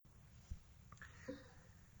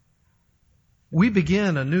We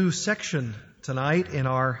begin a new section tonight in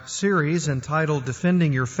our series entitled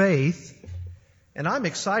Defending Your Faith, and I'm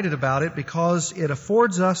excited about it because it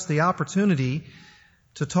affords us the opportunity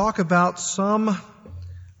to talk about some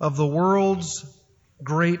of the world's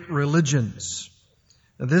great religions.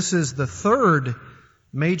 This is the third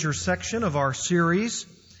major section of our series,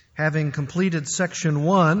 having completed section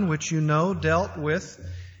 1, which you know dealt with,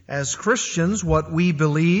 as Christians, what we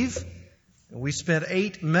believe. We spent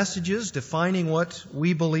 8 messages defining what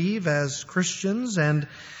we believe as Christians, and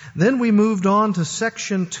then we moved on to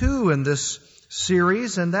section 2 in this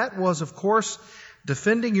series, and that was, of course,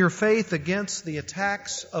 defending your faith against the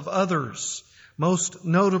attacks of others, most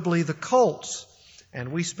notably the cults.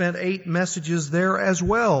 And we spent 8 messages there as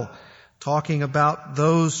well, talking about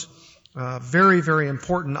those very, very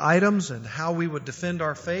important items and how we would defend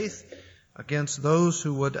our faith against those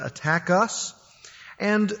who would attack us.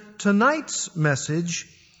 And tonight's message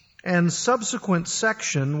and subsequent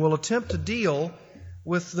section will attempt to deal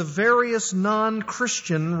with the various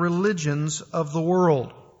non-Christian religions of the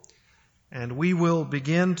world. And we will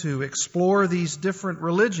begin to explore these different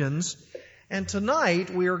religions. And tonight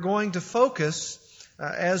we are going to focus,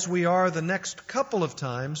 as we are the next couple of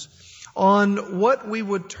times, on what we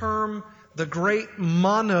would term the great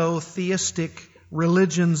monotheistic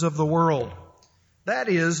religions of the world. That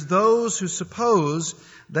is, those who suppose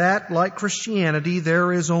that, like Christianity,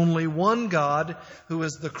 there is only one God who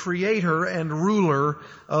is the creator and ruler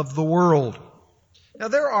of the world. Now,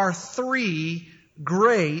 there are 3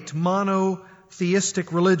 great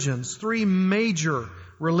monotheistic religions, 3 major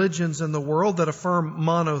religions in the world that affirm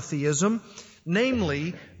monotheism,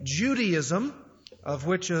 namely Judaism, of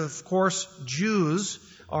which, of course, Jews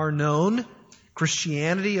are known,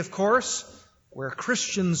 Christianity, of course, where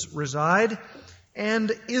Christians reside,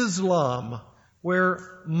 and Islam,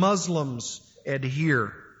 where Muslims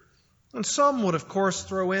adhere. And some would, of course,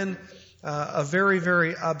 throw in a very,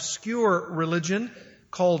 very obscure religion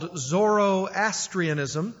called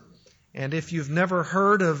Zoroastrianism. And if you've never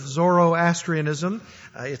heard of Zoroastrianism,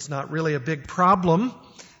 it's not really a big problem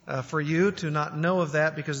for you to not know of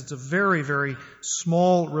that, because it's a very, very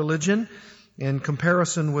small religion in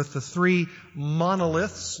comparison with the 3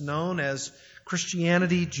 monoliths known as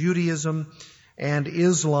Christianity, Judaism, and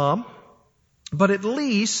Islam. But at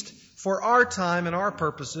least for our time and our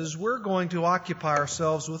purposes, we're going to occupy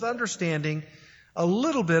ourselves with understanding a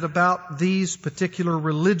little bit about these particular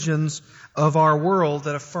religions of our world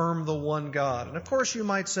that affirm the one God. And of course you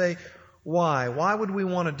might say, why? Why would we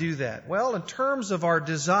want to do that? Well, in terms of our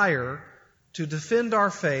desire to defend our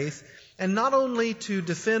faith, and not only to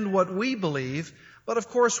defend what we believe, but of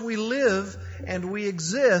course we live and we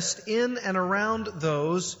exist in and around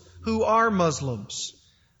those who are Muslims.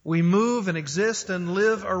 We move and exist and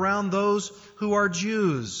live around those who are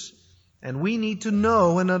Jews. And we need to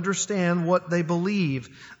know and understand what they believe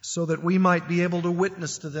so that we might be able to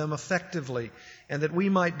witness to them effectively, and that we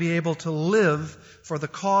might be able to live for the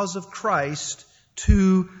cause of Christ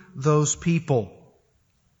to those people.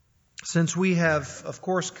 Since we have, of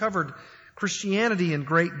course, covered Christianity in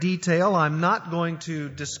great detail, I'm not going to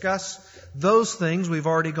discuss those things. We've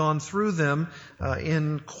already gone through them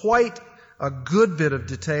in quite a good bit of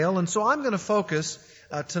detail. And so I'm going to focus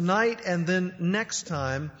tonight and then next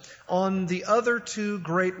time on the other 2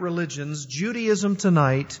 great religions, Judaism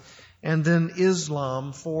tonight and then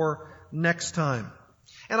Islam for next time.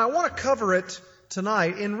 And I want to cover it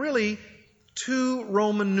tonight in really 2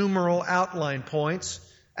 Roman numeral outline points.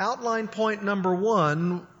 Outline point number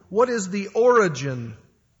 1, what is the origin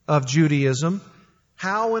of Judaism?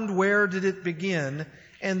 How and where did it begin?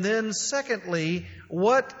 And then secondly,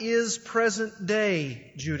 what is present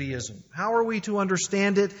day Judaism? How are we to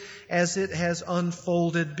understand it as it has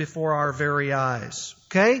unfolded before our very eyes?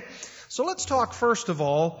 Okay? So let's talk first of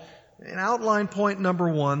all, in outline point number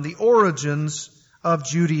 1, the origins of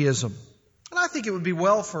Judaism. And I think it would be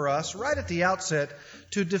well for us, right at the outset,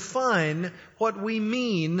 to define what we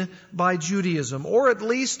mean by Judaism, or at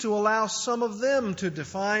least to allow some of them to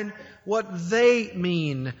define what they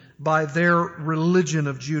mean by their religion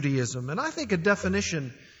of Judaism. And I think a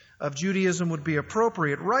definition of Judaism would be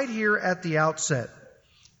appropriate right here at the outset.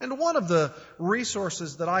 And one of the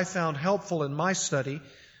resources that I found helpful in my study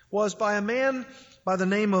was by a man by the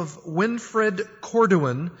name of Winfred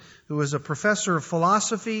Corduan, who is a professor of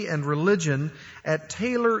philosophy and religion at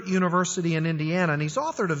Taylor University in Indiana. And he's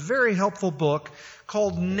authored a very helpful book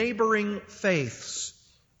called Neighboring Faiths.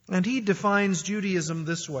 And he defines Judaism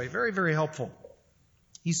this way, very, very helpful.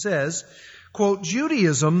 He says, quote,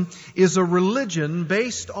 Judaism is a religion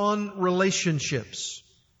based on relationships.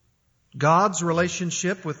 God's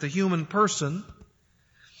relationship with the human person,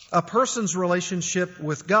 a person's relationship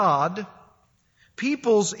with God,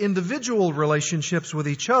 people's individual relationships with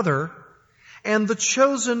each other, and the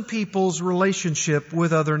chosen people's relationship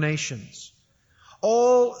with other nations.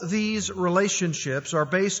 All these relationships are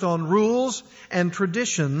based on rules and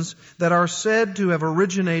traditions that are said to have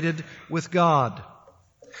originated with God.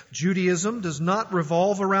 Judaism does not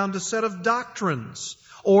revolve around a set of doctrines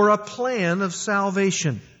or a plan of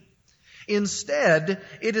salvation. Instead,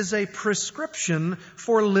 it is a prescription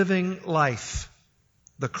for living life.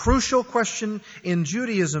 The crucial question in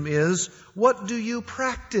Judaism is, what do you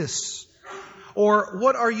practice? Or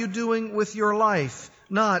what are you doing with your life?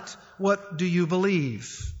 Not, what do you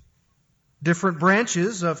believe? Different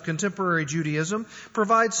branches of contemporary Judaism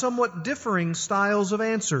provide somewhat differing styles of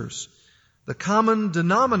answers. The common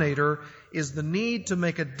denominator is the need to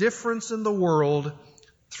make a difference in the world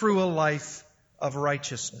through a life of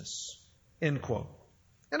righteousness. End quote.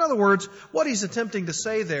 In other words, what he's attempting to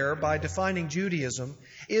say there by defining Judaism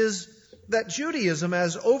is that Judaism,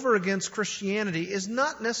 as over against Christianity, is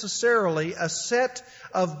not necessarily a set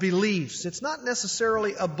of beliefs. It's not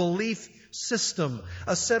necessarily a belief system,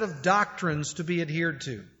 a set of doctrines to be adhered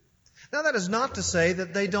to. Now, that is not to say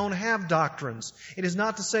that they don't have doctrines. It is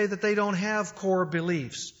not to say that they don't have core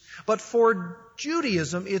beliefs. But for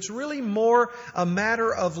Judaism, it's really more a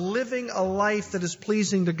matter of living a life that is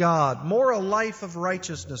pleasing to God, more a life of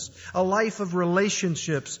righteousness, a life of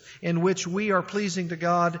relationships in which we are pleasing to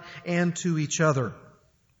God and to each other.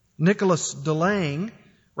 Nicholas DeLange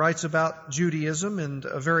writes about Judaism in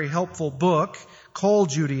a very helpful book called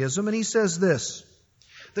Judaism, and he says this: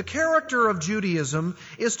 the character of Judaism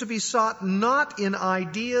is to be sought not in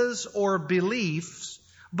ideas or beliefs,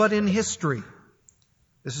 but in history.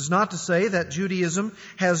 This is not to say that Judaism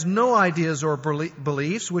has no ideas or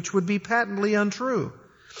beliefs, which would be patently untrue,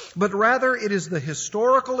 but rather it is the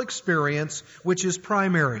historical experience which is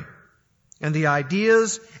primary, and the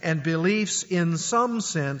ideas and beliefs in some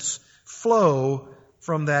sense flow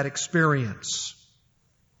from that experience.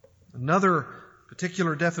 Another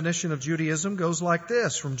particular definition of Judaism goes like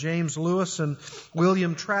this from James Lewis and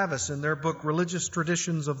William Travis in their book Religious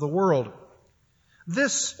Traditions of the World.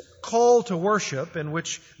 This call to worship, in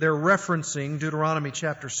which they're referencing Deuteronomy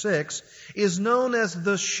chapter 6, is known as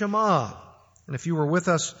the Shema. And if you were with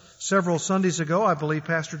us several Sundays ago, I believe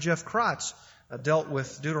Pastor Jeff Kratz dealt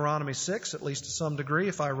with Deuteronomy 6, at least to some degree,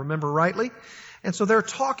 if I remember rightly. And so they're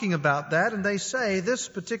talking about that, and they say this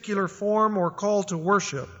particular form or call to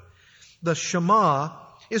worship, the Shema,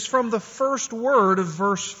 is from the first word of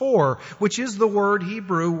verse 4, which is the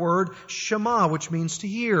Hebrew word Shema, which means to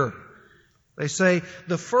hear. They say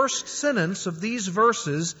the first sentence of these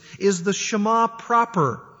verses is the Shema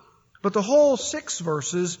proper, but the whole 6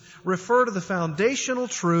 verses refer to the foundational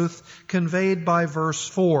truth conveyed by verse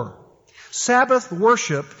 4. Sabbath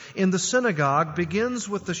worship in the synagogue begins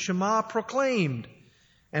with the Shema proclaimed,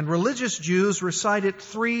 and religious Jews recite it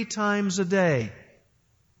 3 times a day.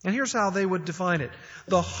 And here's how they would define it.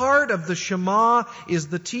 The heart of the Shema is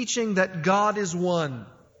the teaching that God is one,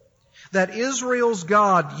 that Israel's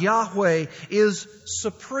God, Yahweh, is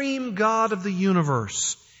supreme God of the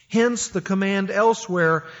universe. Hence the command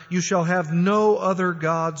elsewhere, you shall have no other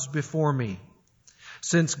gods before me.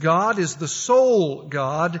 Since God is the sole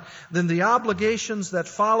God, then the obligations that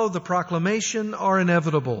follow the proclamation are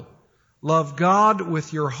inevitable. Love God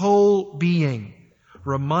with your whole being.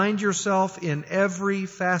 Remind yourself in every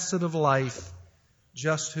facet of life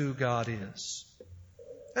just who God is.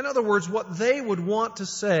 In other words, what they would want to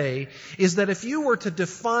say is that if you were to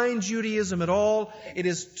define Judaism at all, it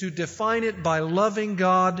is to define it by loving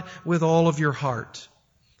God with all of your heart,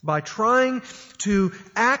 by trying to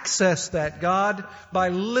access that God by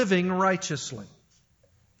living righteously.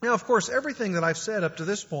 Now, of course, everything that I've said up to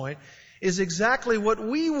this point is exactly what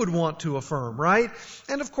we would want to affirm, right?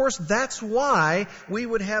 And of course, that's why we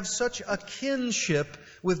would have such a kinship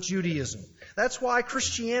with Judaism. That's why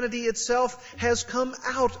Christianity itself has come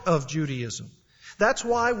out of Judaism. That's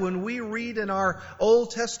why when we read in our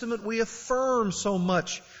Old Testament, we affirm so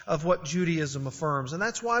much of what Judaism affirms. And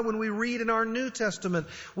that's why when we read in our New Testament,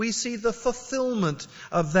 we see the fulfillment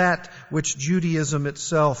of that which Judaism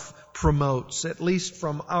itself promotes, at least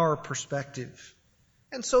from our perspective.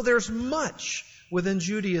 And so there's much within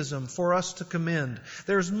Judaism for us to commend.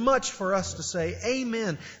 There's much for us to say,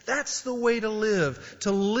 amen. That's the way to live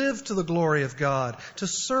to the glory of God, to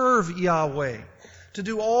serve Yahweh, to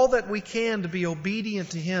do all that we can to be obedient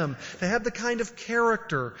to Him, to have the kind of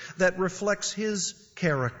character that reflects His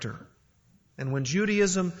character. And when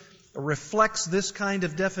Judaism reflects this kind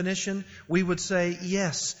of definition, we would say,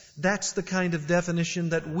 yes, that's the kind of definition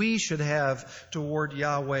that we should have toward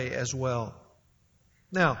Yahweh as well.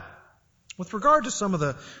 Now, with regard to some of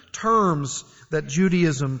the terms that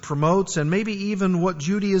Judaism promotes, and maybe even what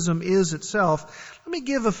Judaism is itself, let me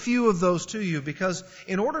give a few of those to you, because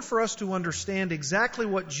in order for us to understand exactly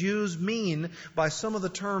what Jews mean by some of the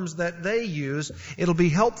terms that they use, it'll be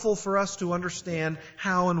helpful for us to understand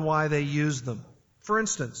how and why they use them. For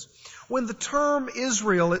instance, when the term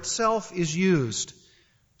Israel itself is used,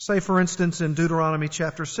 say for instance in Deuteronomy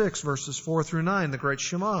chapter 6, verses 4 through 9, the great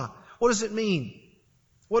Shema, what does it mean?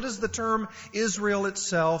 What does the term Israel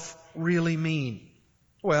itself really mean?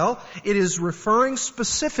 Well, it is referring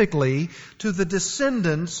specifically to the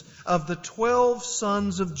descendants of the 12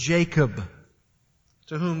 sons of Jacob,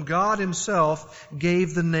 to whom God Himself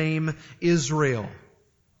gave the name Israel.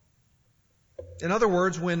 In other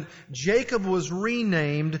words, when Jacob was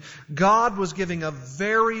renamed, God was giving a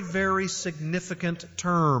very, very significant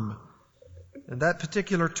term. And that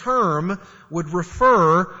particular term would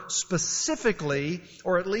refer specifically,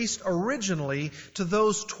 or at least originally, to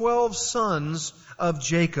those 12 sons of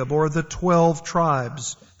Jacob, or the 12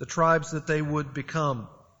 tribes, the tribes that they would become.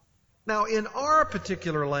 Now, in our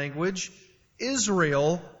particular language,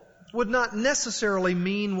 Israel would not necessarily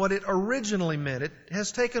mean what it originally meant. It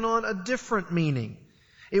has taken on a different meaning.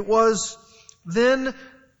 It was then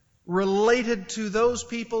related to those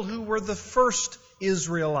people who were the first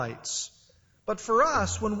Israelites. But for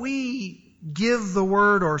us, when we give the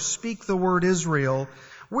word or speak the word Israel,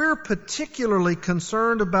 we're particularly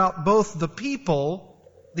concerned about both the people,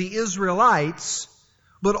 the Israelites,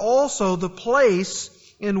 but also the place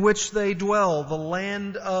in which they dwell, the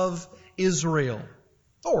land of Israel.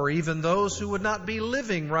 Or even those who would not be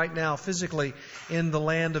living right now physically in the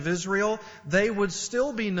land of Israel, they would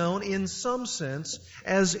still be known in some sense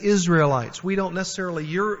as Israelites. We don't necessarily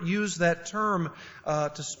use that term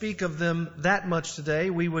to speak of them that much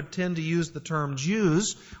today. We would tend to use the term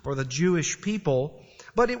Jews or the Jewish people.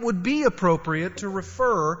 But it would be appropriate to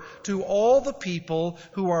refer to all the people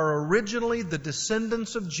who are originally the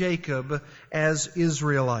descendants of Jacob as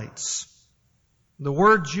Israelites. The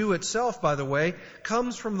word Jew itself, by the way,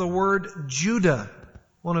 comes from the word Judah,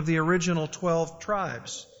 one of the original 12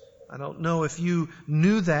 tribes. I don't know if you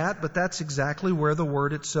knew that, but that's exactly where the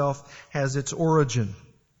word itself has its origin.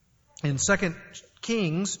 In 2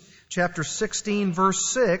 Kings chapter 16,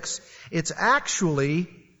 verse 6, it's actually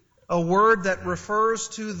a word that refers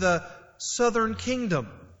to the southern kingdom,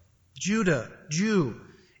 Judah, Jew.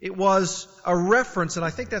 It was a reference, and I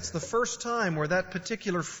think that's the first time where that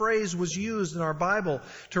particular phrase was used in our Bible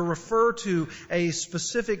to refer to a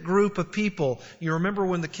specific group of people. You remember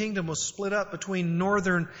when the kingdom was split up between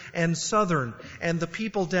northern and southern, and the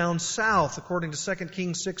people down south, according to 2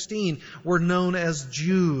 Kings 16, were known as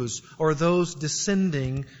Jews, or those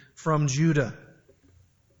descending from Judah.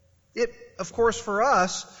 It, of course, for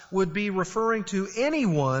us, would be referring to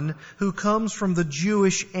anyone who comes from the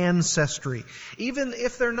Jewish ancestry, even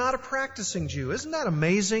if they're not a practicing Jew. Isn't that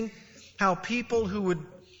amazing how people who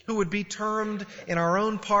would be termed in our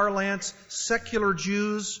own parlance secular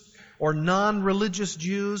Jews or non-religious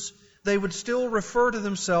Jews, they would still refer to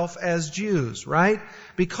themselves as Jews, right?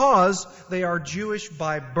 Because they are Jewish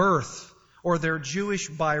by birth or they're Jewish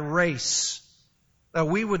by race. Now,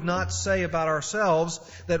 we would not say about ourselves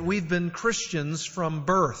that we've been Christians from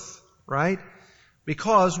birth, right?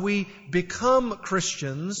 Because we become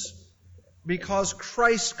Christians because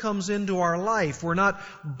Christ comes into our life. We're not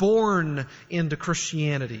born into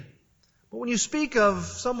Christianity. But when you speak of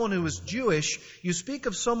someone who is Jewish, you speak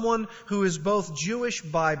of someone who is both Jewish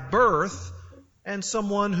by birth and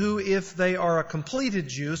someone who, if they are a completed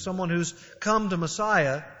Jew, someone who's come to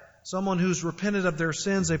Messiah, someone who's repented of their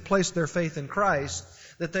sins, they've placed their faith in Christ,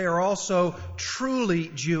 that they are also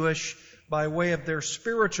truly Jewish by way of their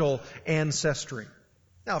spiritual ancestry.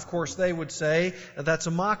 Now, of course, they would say that's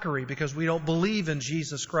a mockery because we don't believe in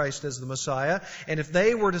Jesus Christ as the Messiah. And if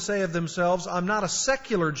they were to say of themselves, I'm not a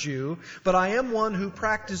secular Jew, but I am one who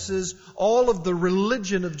practices all of the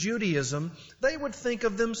religion of Judaism, they would think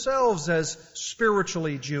of themselves as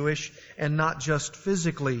spiritually Jewish and not just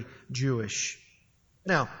physically Jewish.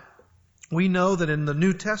 Now, we know that in the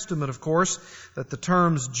New Testament, of course, that the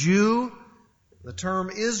terms Jew, the term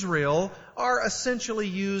Israel, are essentially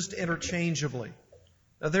used interchangeably.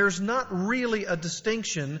 Now, there's not really a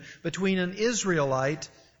distinction between an Israelite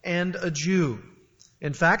and a Jew.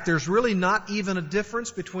 In fact, there's really not even a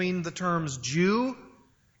difference between the terms Jew,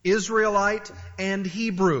 Israelite, and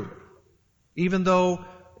Hebrew. Even though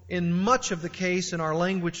in much of the case in our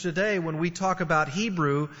language today, when we talk about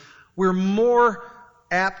Hebrew, we're more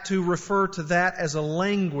apt to refer to that as a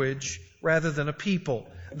language rather than a people.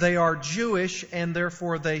 They are Jewish, and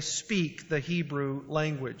therefore they speak the Hebrew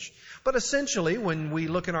language. But essentially, when we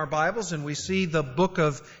look in our Bibles and we see the book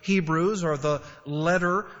of Hebrews or the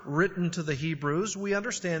letter written to the Hebrews, we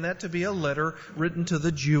understand that to be a letter written to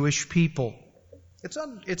the Jewish people.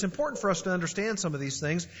 It's important for us to understand some of these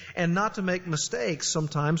things and not to make mistakes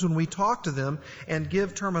sometimes when we talk to them and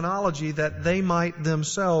give terminology that they might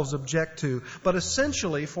themselves object to. But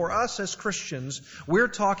essentially, for us as Christians, we're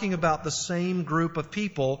talking about the same group of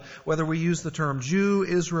people, whether we use the term Jew,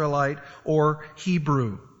 Israelite, or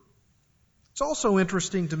Hebrew. It's also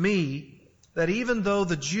interesting to me that even though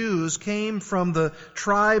the Jews came from the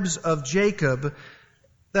tribes of Jacob,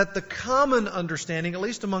 that the common understanding, at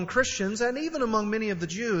least among Christians and even among many of the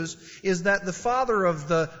Jews, is that the father of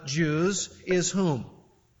the Jews is whom?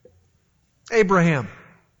 Abraham.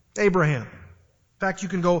 Abraham. In fact, you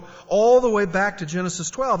can go all the way back to Genesis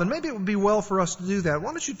 12, and maybe it would be well for us to do that.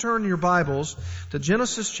 Why don't you turn your Bibles to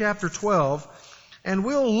Genesis chapter 12, and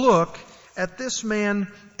we'll look at this man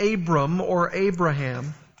Abram or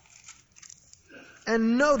Abraham,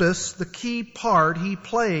 and notice the key part he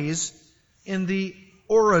plays in the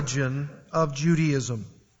origin of Judaism.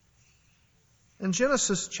 In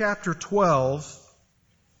Genesis chapter 12,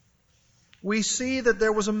 we see that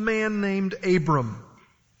there was a man named Abram.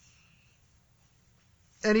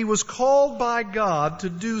 And he was called by God to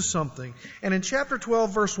do something. And in chapter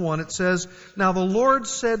 12, verse 1, it says, "Now the Lord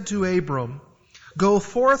said to Abram, Go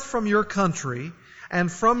forth from your country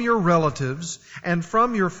and from your relatives, and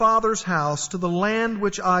from your father's house to the land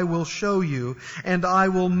which I will show you, and I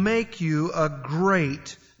will make you a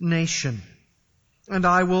great nation. And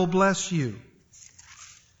I will bless you,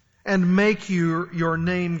 and make your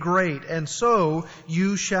name great, and so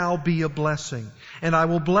you shall be a blessing. And I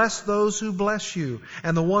will bless those who bless you,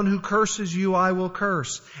 and the one who curses you I will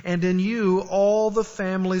curse, and in you all the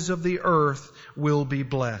families of the earth will be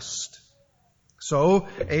blessed." So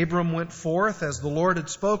Abram went forth as the Lord had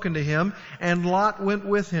spoken to him, and Lot went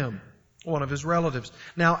with him, one of his relatives.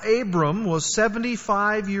 Now Abram was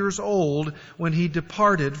 75 years old when he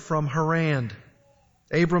departed from Haran.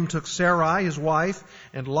 Abram took Sarai his wife,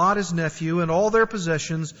 and Lot his nephew, and all their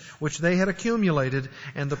possessions which they had accumulated,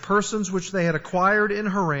 and the persons which they had acquired in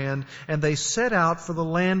Haran, and they set out for the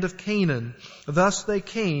land of Canaan. Thus they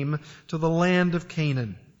came to the land of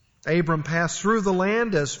Canaan. Abram passed through the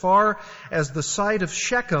land as far as the site of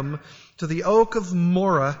Shechem to the oak of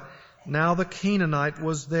Moreh. Now the Canaanite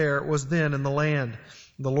was then in the land.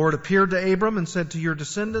 The Lord appeared to Abram and said, "To your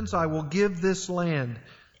descendants I will give this land."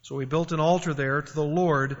 So he built an altar there to the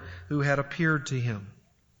Lord who had appeared to him.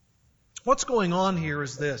 What's going on here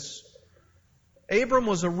is this. Abram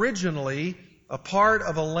was originally a part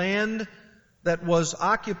of a land that was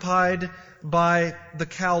occupied by the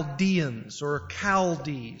Chaldeans or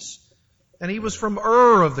Chaldees. And he was from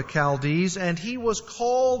Ur of the Chaldees, and he was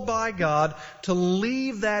called by God to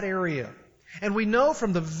leave that area. And we know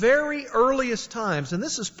from the very earliest times, and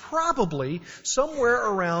this is probably somewhere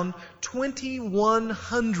around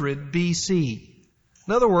 2100 BC.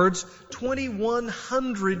 In other words,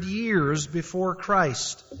 2100 years before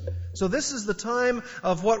Christ. So this is the time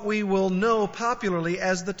of what we will know popularly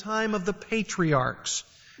as the time of the patriarchs.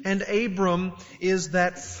 And Abram is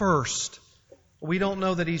that first. We don't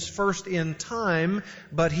know that he's first in time,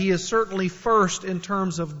 but he is certainly first in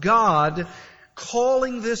terms of God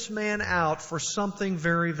calling this man out for something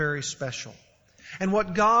very, very special. And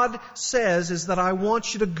what God says is that I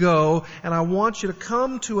want you to go and I want you to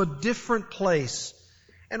come to a different place.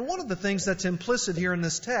 And one of the things that's implicit here in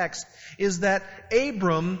this text is that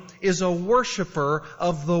Abram is a worshiper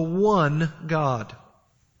of the one God.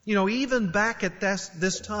 You know, even back at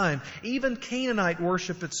this time, even Canaanite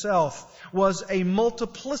worship itself was a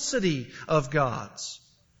multiplicity of gods.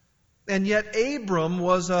 And yet Abram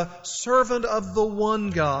was a servant of the one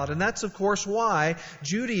God. And that's, of course, why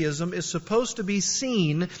Judaism is supposed to be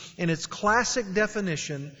seen in its classic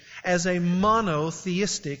definition as a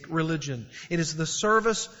monotheistic religion. It is the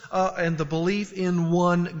service and the belief in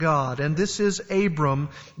one God. And this is Abram,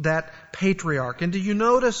 that patriarch. And do you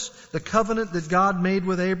notice the covenant that God made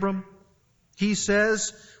with Abram? He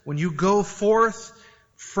says, when you go forth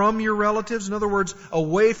from your relatives, in other words,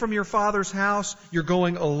 away from your father's house, you're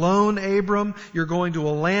going alone, Abram. You're going to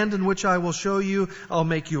a land in which I will show you. I'll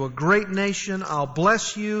make you a great nation. I'll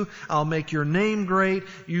bless you. I'll make your name great.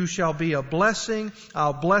 You shall be a blessing.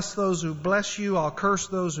 I'll bless those who bless you. I'll curse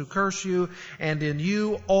those who curse you. And in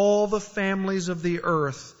you, all the families of the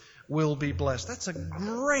earth will be blessed. That's a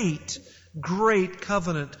great, great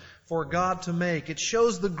covenant for God to make. It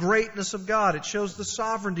shows the greatness of God. It shows the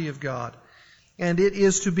sovereignty of God. And it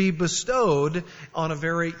is to be bestowed on a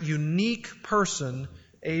very unique person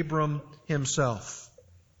Abram himself.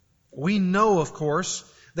 We know, of course,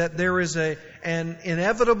 that there is an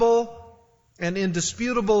inevitable and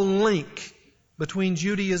indisputable link between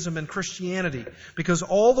Judaism and Christianity. Because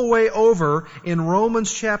all the way over in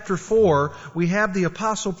Romans chapter 4, we have the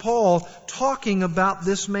Apostle Paul talking about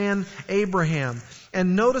this man Abraham.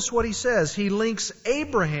 And notice what he says. He links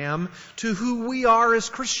Abraham to who we are as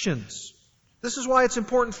Christians. This is why it's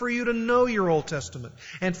important for you to know your Old Testament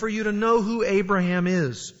and for you to know who Abraham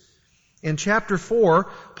is. In chapter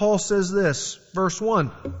 4, Paul says this, verse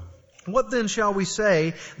 1, "What then shall we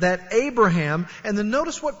say that Abraham," and then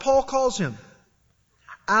notice what Paul calls him,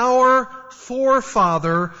 "our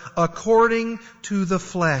forefather according to the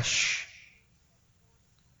flesh."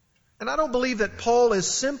 And I don't believe that Paul is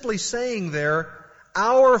simply saying there,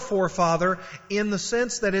 our forefather, in the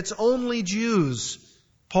sense that it's only Jews.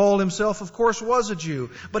 Paul himself, of course, was a Jew.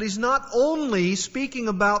 But he's not only speaking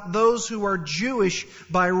about those who are Jewish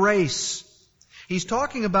by race. He's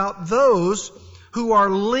talking about those who are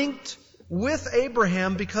linked with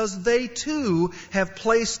Abraham because they too have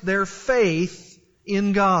placed their faith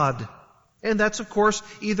in God. And that's, of course,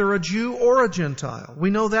 either a Jew or a Gentile.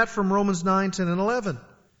 We know that from Romans 9, 10, and 11.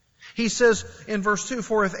 He says in verse 2,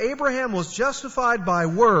 "For if Abraham was justified by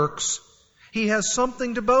works, he has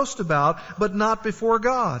something to boast about, but not before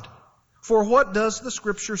God. For what does the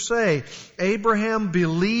Scripture say? Abraham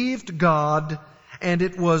believed God, and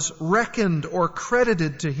it was reckoned or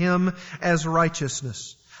credited to him as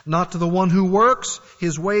righteousness. Not to the one who works,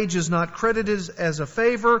 his wage is not credited as a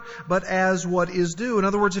favor, but as what is due." In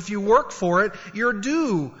other words, if you work for it, you're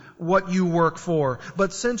due what you work for.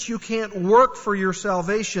 But since you can't work for your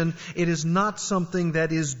salvation, it is not something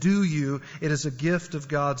that is due you. It is a gift of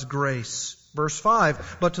God's grace. Verse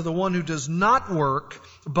 5, "But to the one who does not work,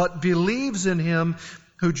 but believes in him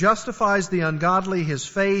who justifies the ungodly, his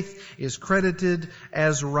faith is credited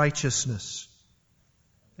as righteousness."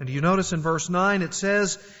 And you notice in verse 9 it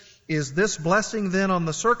says, "Is this blessing then on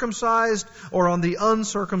the circumcised or on the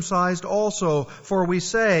uncircumcised also? For we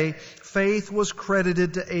say, faith was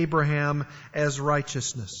credited to Abraham as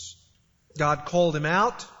righteousness." God called him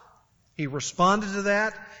out. He responded to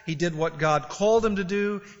that. He did what God called him to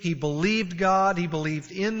do. He believed God. He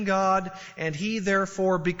believed in God. And he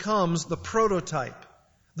therefore becomes the prototype,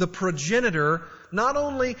 the progenitor, not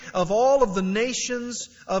only of all of the nations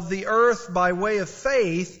of the earth by way of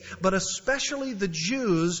faith, but especially the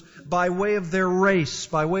Jews by way of their race,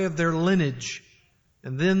 by way of their lineage.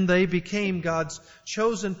 And then they became God's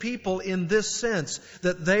chosen people in this sense,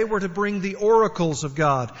 that they were to bring the oracles of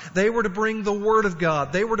God. They were to bring the Word of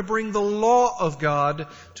God. They were to bring the law of God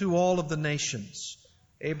to all of the nations.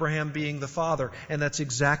 Abraham being the father. And that's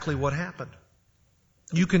exactly what happened.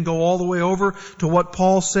 You can go all the way over to what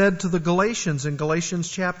Paul said to the Galatians in Galatians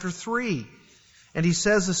chapter 3. And he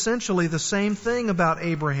says essentially the same thing about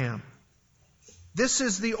Abraham. This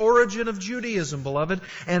is the origin of Judaism, beloved,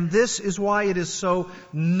 and this is why it is so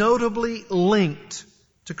notably linked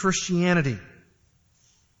to Christianity.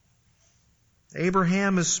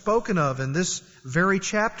 Abraham is spoken of in this very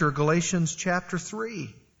chapter, Galatians chapter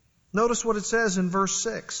 3. Notice what it says in verse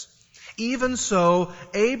 6. "Even so,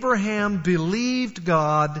 Abraham believed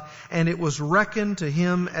God, and it was reckoned to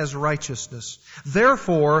him as righteousness.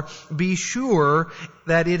 Therefore, be sure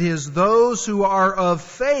that it is those who are of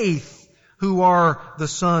faith who are the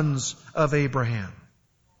sons of Abraham."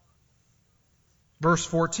 Verse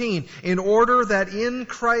 14, "In order that in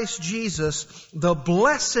Christ Jesus the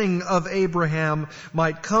blessing of Abraham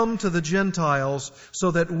might come to the Gentiles, so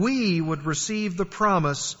that we would receive the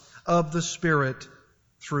promise of the Spirit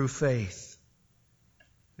through faith."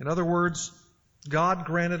 In other words, God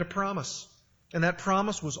granted a promise. And that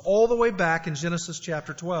promise was all the way back in Genesis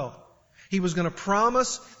chapter 12. He was going to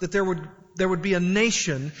promise that there would be a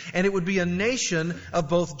nation, and it would be a nation of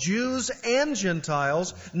both Jews and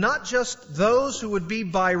Gentiles, not just those who would be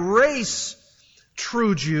by race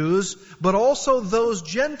true Jews, but also those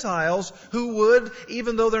Gentiles who would,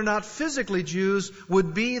 even though they're not physically Jews,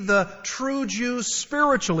 would be the true Jews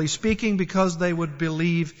spiritually speaking, because they would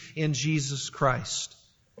believe in Jesus Christ.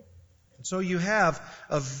 And so you have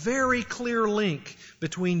a very clear link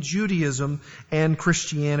between Judaism and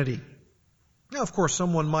Christianity. Now, of course,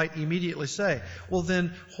 someone might immediately say, well,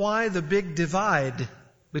 then why the big divide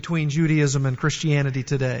between Judaism and Christianity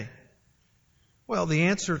today? Well, the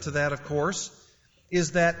answer to that, of course,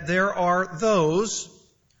 is that there are those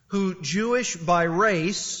who, Jewish by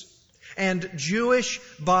race and Jewish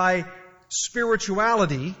by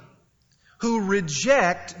spirituality, who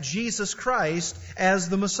reject Jesus Christ as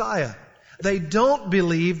the Messiah. They don't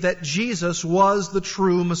believe that Jesus was the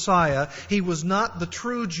true Messiah. He was not the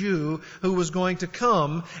true Jew who was going to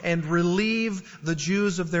come and relieve the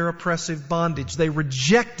Jews of their oppressive bondage. They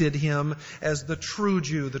rejected Him as the true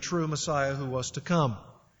Jew, the true Messiah who was to come.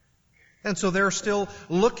 And so they're still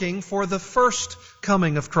looking for the first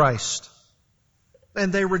coming of Christ.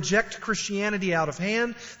 And they reject Christianity out of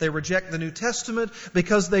hand. They reject the New Testament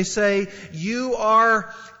because they say, you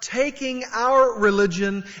are taking our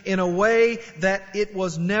religion in a way that it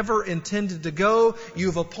was never intended to go.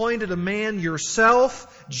 You've appointed a man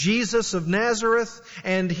yourself, Jesus of Nazareth,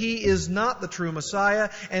 and He is not the true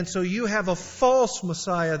Messiah. And so you have a false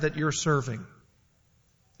Messiah that you're serving.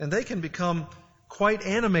 And they can become quite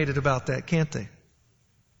animated about that, can't they?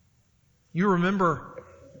 You remember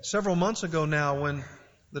several months ago now when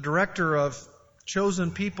the director of Chosen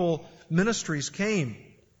People Ministries came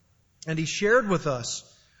and he shared with us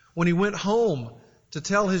when he went home to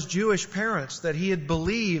tell his Jewish parents that he had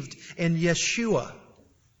believed in Yeshua.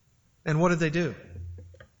 And what did they do?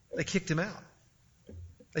 They kicked him out.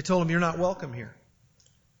 They told him, you're not welcome here.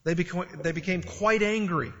 They became quite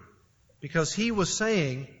angry because he was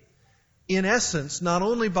saying, in essence, not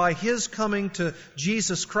only by his coming to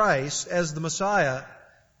Jesus Christ as the Messiah,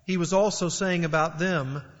 he was also saying about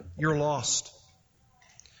them, you're lost.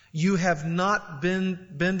 You have not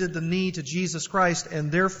bended the knee to Jesus Christ,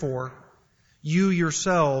 and therefore you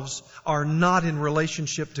yourselves are not in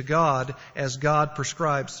relationship to God as God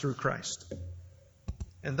prescribes through Christ.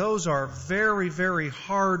 And those are very, very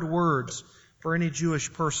hard words for any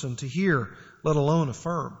Jewish person to hear, let alone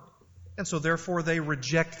affirm. And so therefore they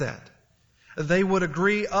reject that. They would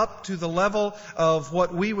agree up to the level of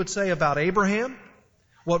what we would say about Abraham,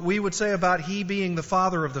 what we would say about he being the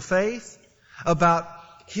father of the faith, about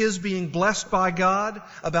his being blessed by God,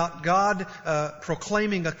 about God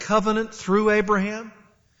proclaiming a covenant through Abraham.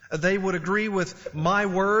 They would agree with my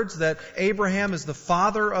words that Abraham is the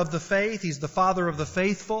father of the faith, he's the father of the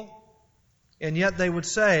faithful. And yet they would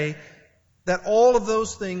say that all of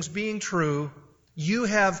those things being true, you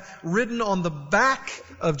have ridden on the back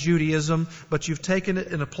of Judaism, but you've taken it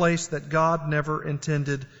in a place that God never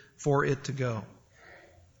intended for it to go.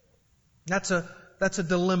 That's a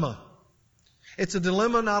dilemma. It's a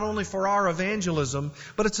dilemma not only for our evangelism,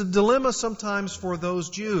 but it's a dilemma sometimes for those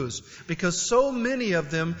Jews, because so many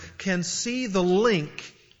of them can see the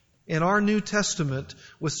link in our New Testament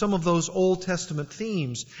with some of those Old Testament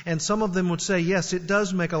themes. And some of them would say, yes, it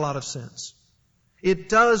does make a lot of sense. It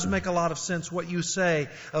does make a lot of sense what you say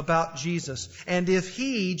about Jesus. And if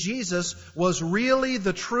He, Jesus, was really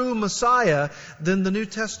the true Messiah, then the New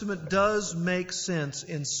Testament does make sense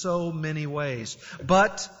in so many ways.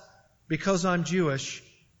 But because I'm Jewish,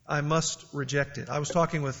 I must reject it. I was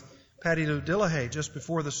talking with Patty Lou Dillahay just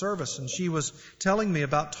before the service, and she was telling me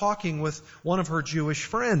about talking with one of her Jewish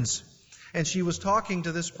friends. And she was talking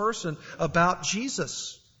to this person about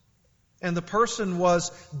Jesus. And the person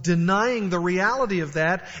was denying the reality of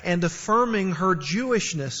that and affirming her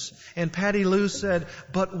Jewishness. And Patty Lou said,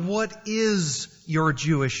 but what is your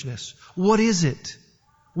Jewishness? What is it?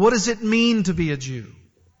 What does it mean to be a Jew?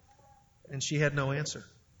 And she had no answer.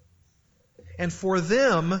 And for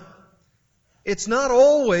them, it's not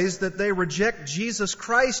always that they reject Jesus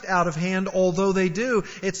Christ out of hand, although they do.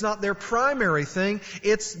 It's not their primary thing.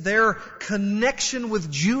 It's their connection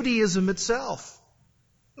with Judaism itself.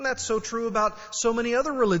 And that's so true about so many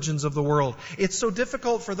other religions of the world. It's so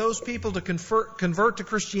difficult for those people to convert to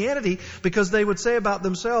Christianity because they would say about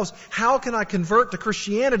themselves, how can I convert to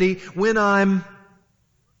Christianity when I'm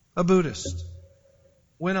a Buddhist?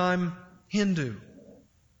 When I'm Hindu?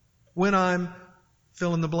 When I'm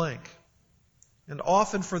fill in the blank? And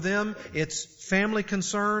often for them, it's family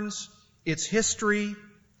concerns, it's history,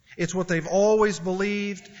 it's what they've always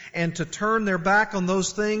believed, and to turn their back on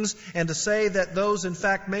those things and to say that those, in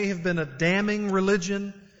fact, may have been a damning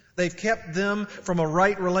religion, they've kept them from a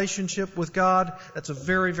right relationship with God, that's a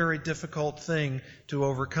very, very difficult thing to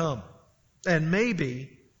overcome. And maybe,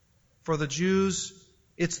 for the Jews,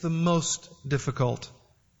 it's the most difficult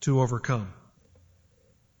to overcome.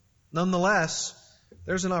 Nonetheless,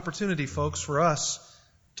 there's an opportunity, folks, for us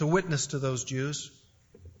to witness to those Jews.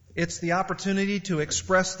 It's the opportunity to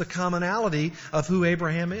express the commonality of who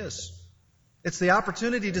Abraham is. It's the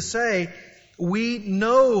opportunity to say, we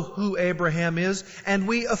know who Abraham is, and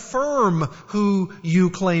we affirm who you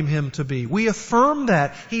claim him to be. We affirm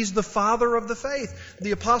that. He's the father of the faith.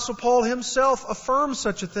 The Apostle Paul himself affirms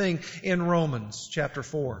such a thing in Romans chapter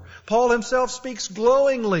 4. Paul himself speaks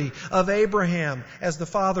glowingly of Abraham as the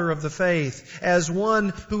father of the faith, as one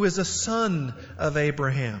who is a son of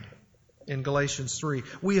Abraham. in Galatians 3.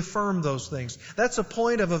 We affirm those things. That's a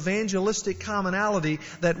point of evangelistic commonality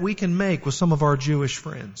that we can make with some of our Jewish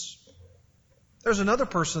friends. There's another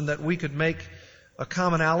person that we could make a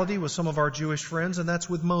commonality with some of our Jewish friends, and that's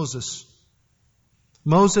with Moses.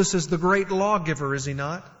 Moses is the great lawgiver, is he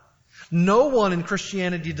not? No one in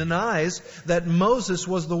Christianity denies that Moses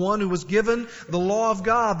was the one who was given the law of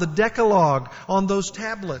God, the Decalogue, on those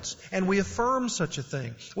tablets. And we affirm such a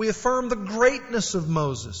thing. We affirm the greatness of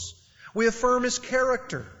Moses. We affirm his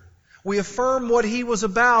character. We affirm what he was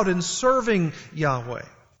about in serving Yahweh.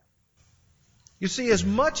 You see, as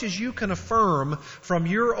much as you can affirm from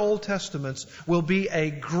your Old Testaments will be a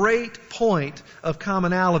great point of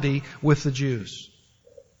commonality with the Jews.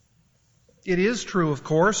 It is true, of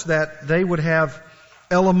course, that they would have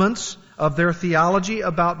elements of their theology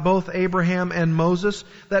about both Abraham and Moses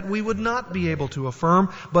that we would not be able to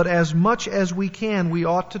affirm, but as much as we can, we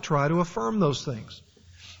ought to try to affirm those things.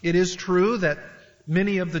 It is true that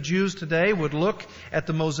many of the Jews today would look at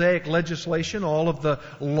the Mosaic legislation, all of the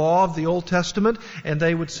law of the Old Testament, and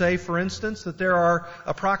they would say, for instance, that there are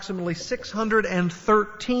approximately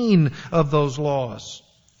 613 of those laws.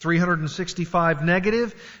 365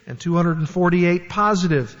 negative and 248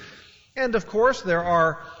 positive. And of course, there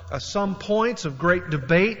are some points of great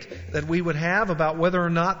debate that we would have about whether or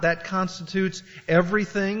not that constitutes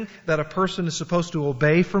everything that a person is supposed to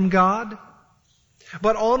obey from God.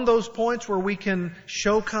 But on those points where we can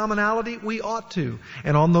show commonality, we ought to.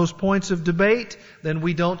 And on those points of debate, then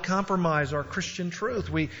we don't compromise our Christian truth.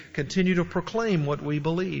 We continue to proclaim what we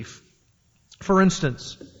believe. For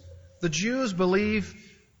instance, the Jews believe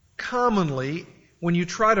commonly, when you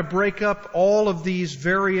try to break up all of these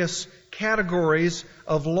various categories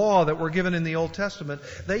of law that were given in the Old Testament,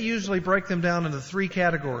 they usually break them down into three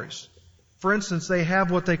categories. For instance, they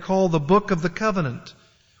have what they call the Book of the Covenant,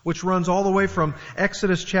 which runs all the way from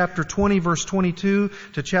Exodus chapter 20, verse 22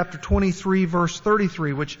 to chapter 23, verse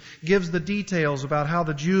 33, which gives the details about how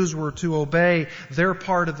the Jews were to obey their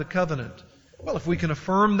part of the covenant. Well, if we can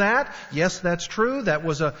affirm that, yes, that's true. That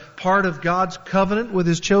was a part of God's covenant with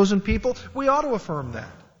His chosen people. We ought to affirm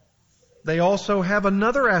that. They also have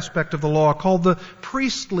another aspect of the law called the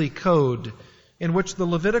priestly code, in which the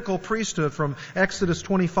Levitical priesthood from Exodus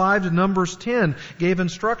 25 to Numbers 10 gave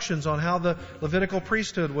instructions on how the Levitical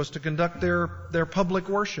priesthood was to conduct their public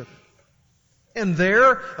worship. And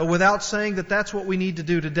there, without saying that that's what we need to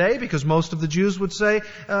do today, because most of the Jews would say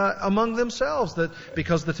among themselves that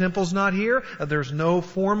because the temple's not here, there's no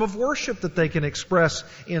form of worship that they can express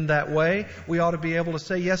in that way. We ought to be able to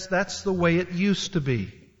say, yes, that's the way it used to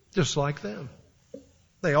be, just like them.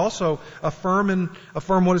 They also affirm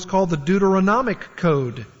what is called the Deuteronomic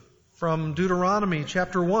Code, from Deuteronomy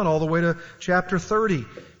chapter 1 all the way to chapter 30.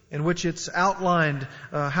 In which it's outlined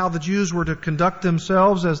how the Jews were to conduct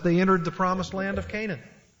themselves as they entered the promised land of Canaan.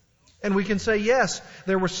 And we can say, yes,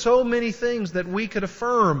 there were so many things that we could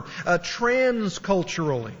affirm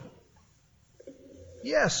transculturally.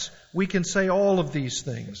 Yes, we can say all of these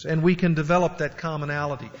things, and we can develop that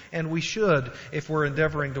commonality, and we should if we're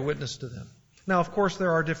endeavoring to witness to them. Now, of course,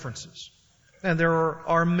 there are differences. And there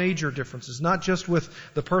are major differences, not just with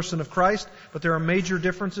the person of Christ, but there are major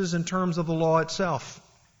differences in terms of the law itself.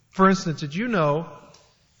 For instance, did you know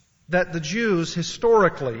that the Jews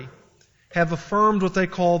historically have affirmed what they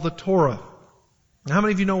call the Torah? Now, how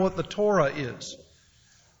many of you know what the Torah is?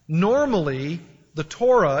 Normally, the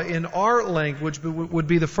Torah in our language would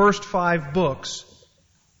be the first 5 books,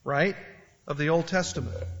 right, of the Old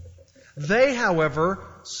Testament. They, however,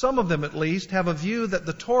 some of them at least, have a view that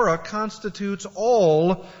the Torah constitutes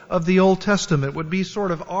all of the Old Testament. It would be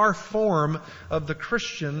sort of our form of the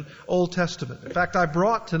Christian Old Testament. In fact, I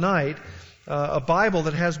brought tonight a Bible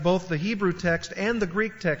that has both the Hebrew text and the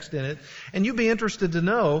Greek text in it, and you'd be interested to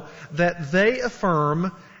know that they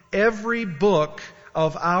affirm every book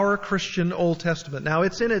of our Christian Old Testament. Now,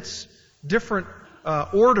 it's in its different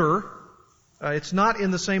order. It's not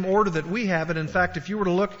in the same order that we have it. In fact, if you were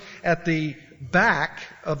to look at the back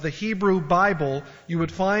of the Hebrew Bible, you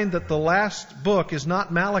would find that the last book is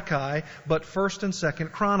not Malachi, but 1st and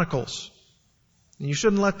 2nd Chronicles. And you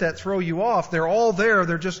shouldn't let that throw you off. They're all there.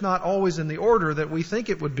 They're just not always in the order that we think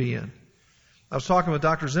it would be in. I was talking with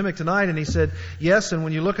Dr. Zimick tonight, and he said, yes, and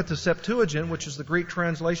when you look at the Septuagint, which is the Greek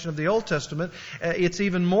translation of the Old Testament, it's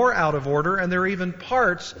even more out of order, and there are even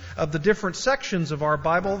parts of the different sections of our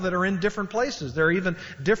Bible that are in different places. There are even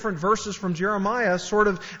different verses from Jeremiah sort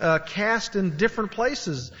of cast in different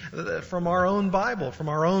places from our own Bible, from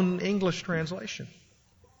our own English translation.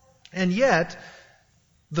 And yet,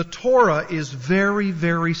 the Torah is very,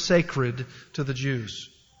 very sacred to the Jews.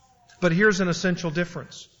 But here's an essential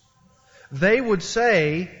difference. They would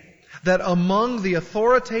say that among the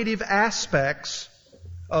authoritative aspects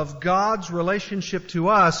of God's relationship to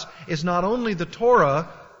us is not only the Torah,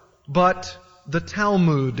 but the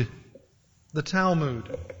Talmud. The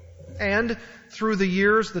Talmud. And through the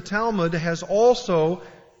years, the Talmud has also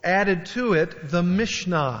added to it the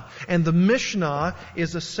Mishnah. And the Mishnah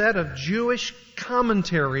is a set of Jewish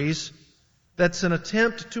commentaries that's an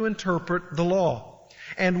attempt to interpret the law.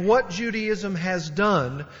 And what Judaism has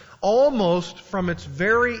done, almost from its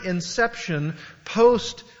very inception,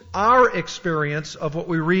 post our experience of what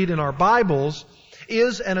we read in our Bibles,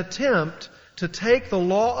 is an attempt to take the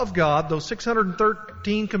law of God, those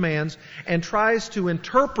 613 commands, and tries to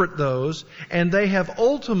interpret those, and they have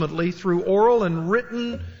ultimately, through oral and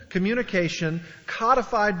written communication,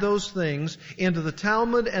 codified those things into the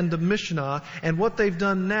Talmud and the Mishnah, and what they've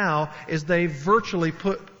done now is they've virtually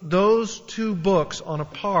put those two books on a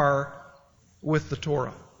par with the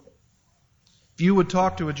Torah. If you would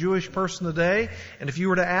talk to a Jewish person today, and if you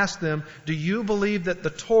were to ask them, do you believe that the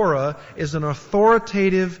Torah is an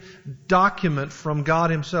authoritative document from God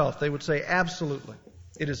Himself? They would say, absolutely.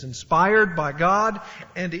 It is inspired by God,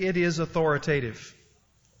 and it is authoritative.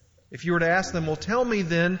 If you were to ask them, well, tell me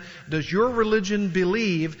then, does your religion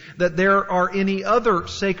believe that there are any other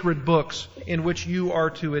sacred books in which you are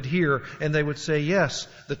to adhere? And they would say, yes,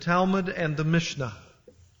 the Talmud and the Mishnah.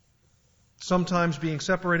 Sometimes being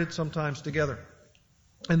separated, sometimes together.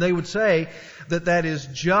 And they would say that that is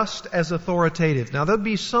just as authoritative. Now, there'd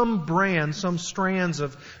be some strands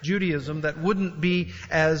of Judaism that wouldn't be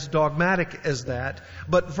as dogmatic as that,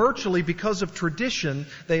 but virtually because of tradition,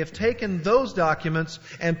 they have taken those documents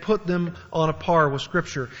and put them on a par with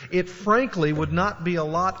Scripture. It frankly would not be a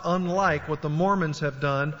lot unlike what the Mormons have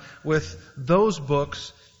done with those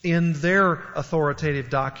books in their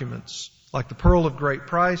authoritative documents, like the Pearl of Great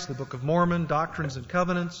Price, the Book of Mormon, Doctrines and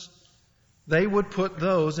Covenants. They would put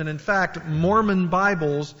those, and in fact, Mormon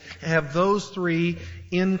Bibles have those three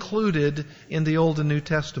included in the Old and New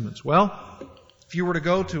Testaments. Well, if you were to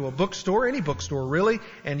go to a bookstore, any bookstore really,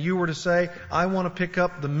 and you were to say, I want to pick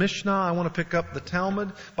up the Mishnah, I want to pick up the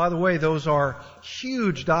Talmud. By the way, those are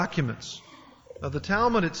huge documents. The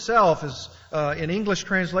Talmud itself is, in English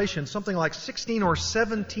translation, something like 16 or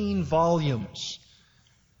 17 volumes.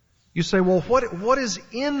 You say, well, what is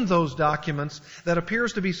in those documents that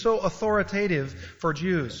appears to be so authoritative for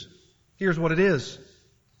Jews? Here's what it is.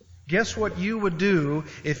 Guess what you would do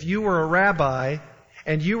if you were a rabbi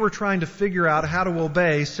and you were trying to figure out how to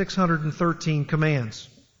obey 613 commands?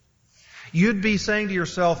 You'd be saying to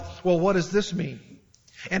yourself, well, what does this mean?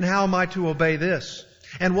 And how am I to obey this?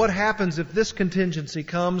 And what happens if this contingency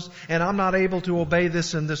comes and I'm not able to obey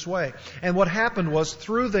this in this way? And what happened was,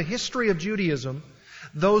 through the history of Judaism,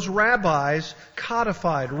 those rabbis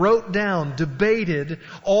codified, wrote down, debated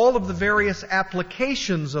all of the various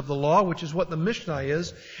applications of the law, which is what the Mishnah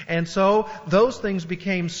is. And so those things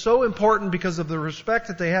became so important because of the respect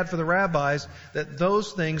that they had for the rabbis that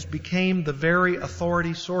those things became the very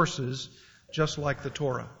authority sources, just like the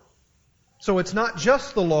Torah. So it's not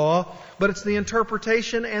just the law, but it's the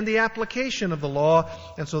interpretation and the application of the law.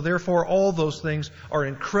 And so therefore all those things are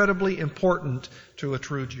incredibly important to a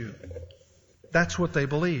true Jew. That's what they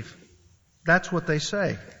believe. That's what they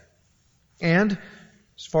say. And,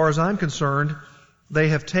 as far as I'm concerned, they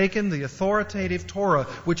have taken the authoritative Torah,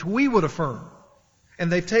 which we would affirm, and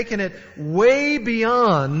they've taken it way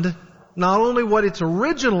beyond not only what its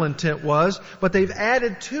original intent was, but they've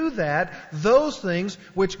added to that those things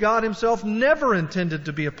which God Himself never intended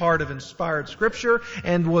to be a part of inspired Scripture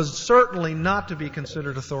and was certainly not to be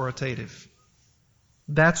considered authoritative.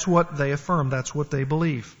 That's what they affirm. That's what they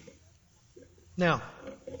believe. Now,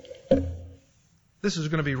 this is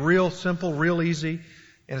going to be real simple, real easy,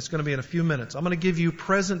 and it's going to be in a few minutes. I'm going to give you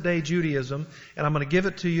present-day Judaism, and I'm going to give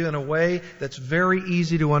it to you in a way that's very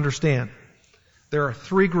easy to understand. There are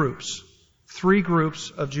three groups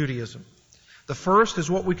of Judaism. The first is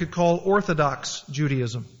what we could call Orthodox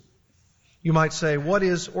Judaism. You might say, what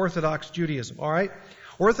is Orthodox Judaism? All right.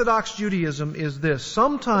 Orthodox Judaism is this,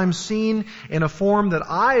 sometimes seen in a form that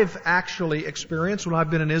I've actually experienced when I've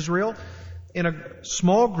been in Israel, in a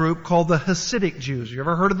small group called the Hasidic Jews. You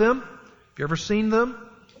ever heard of them? Have you ever seen them?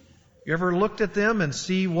 You ever looked at them and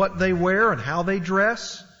see what they wear and how they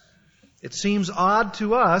dress? It seems odd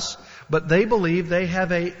to us, but they believe they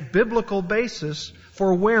have a biblical basis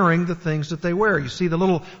for wearing the things that they wear. You see the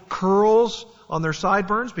little curls on their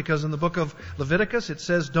sideburns, because in the book of Leviticus it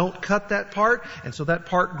says don't cut that part, and so that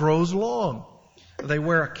part grows long. They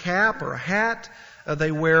wear a cap or a hat.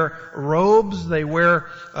 They wear robes. They wear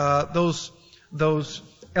those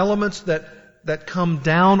elements that come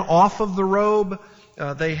down off of the robe.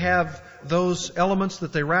 They have those elements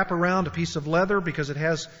that they wrap around a piece of leather because it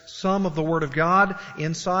has some of the Word of God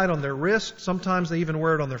inside on their wrist. Sometimes they even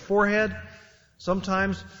wear it on their forehead.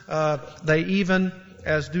 Sometimes they even,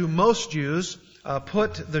 as do most Jews,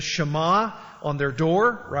 put the Shema on their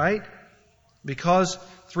door, right? Because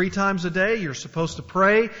 3 times a day you're supposed to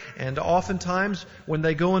pray, and oftentimes when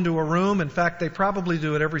they go into a room, in fact they probably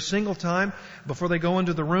do it every single time, before they go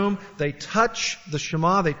into the room, they touch the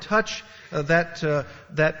Shema, they touch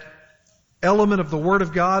that element of the Word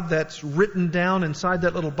of God that's written down inside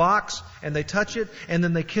that little box, and they touch it, and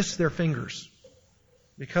then they kiss their fingers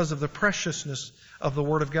because of the preciousness of the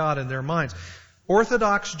Word of God in their minds.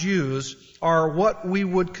 Orthodox Jews are what we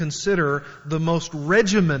would consider the most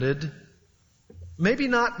regimented, maybe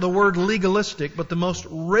not the word legalistic, but the most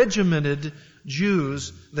regimented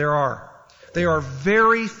Jews there are. They are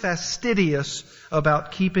very fastidious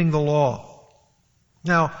about keeping the law.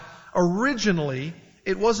 Now, originally,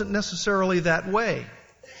 it wasn't necessarily that way.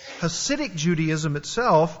 Hasidic Judaism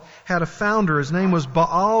itself had a founder. His name was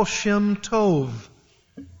Baal Shem Tov.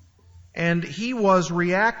 And he was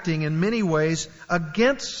reacting in many ways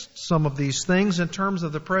against some of these things in terms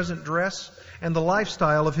of the present dress and the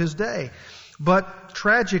lifestyle of his day. But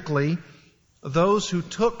tragically, those who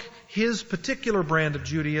took his particular brand of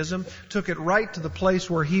Judaism took it right to the place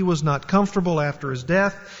where he was not comfortable after his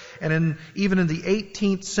death. And even in the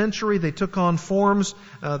 18th century, they took on forms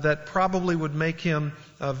that probably would make him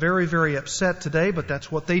very, very upset today, but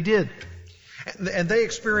that's what they did. And they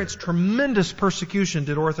experienced tremendous persecution,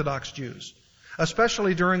 did Orthodox Jews,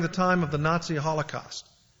 especially during the time of the Nazi Holocaust.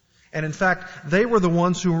 And in fact, they were the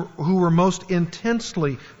ones who were most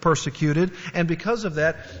intensely persecuted, and because of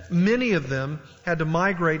that, many of them had to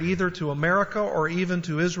migrate either to America or even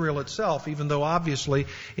to Israel itself, even though obviously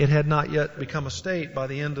it had not yet become a state by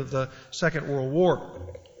the end of the Second World War.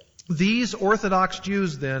 These Orthodox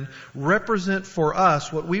Jews then represent for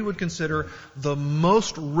us what we would consider the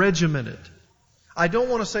most regimented. I don't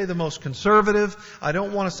want to say the most conservative. I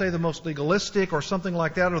don't want to say the most legalistic or something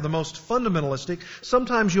like that, or the most fundamentalistic.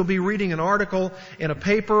 Sometimes you'll be reading an article in a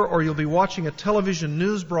paper or you'll be watching a television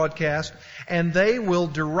news broadcast, and they will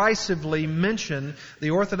derisively mention the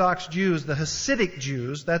Orthodox Jews, the Hasidic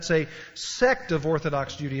Jews. That's a sect of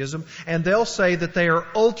Orthodox Judaism, and they'll say that they are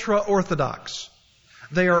ultra-Orthodox.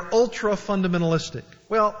 They are ultra-fundamentalistic.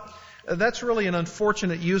 Well, that's really an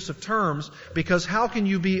unfortunate use of terms, because how can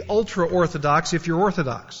you be ultra-Orthodox if you're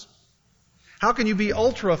Orthodox? How can you be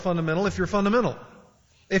ultra-fundamental if you're fundamental?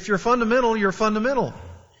 If you're fundamental, you're fundamental.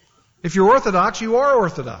 If you're Orthodox, you are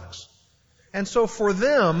Orthodox. And so for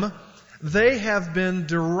them, they have been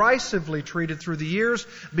derisively treated through the years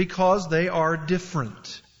because they are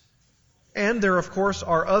different. And there, of course,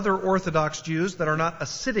 are other Orthodox Jews that are not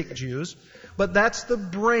Hasidic Jews, but that's the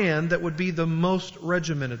brand that would be the most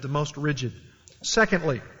regimented, the most rigid.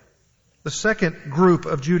 Secondly, the second group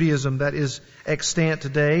of Judaism that is extant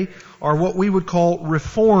today are what we would call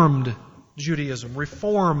Reformed Judaism.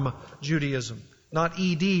 Reform Judaism. Not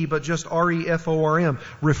ED, but just REFORM.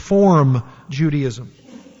 Reform Judaism.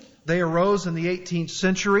 They arose in the 18th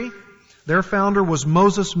century. Their founder was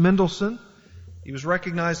Moses Mendelssohn. He was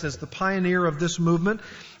recognized as the pioneer of this movement.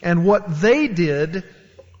 And what they did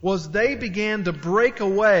was they began to break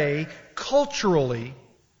away culturally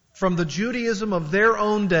from the Judaism of their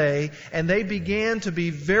own day, and they began to be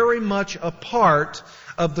very much a part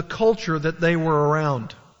of the culture that they were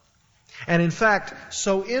around. And in fact,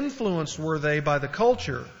 so influenced were they by the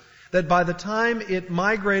culture that by the time it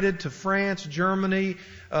migrated to France, Germany,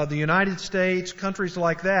 the United States, countries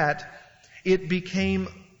like that, it became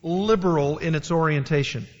liberal in its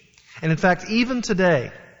orientation. And in fact, even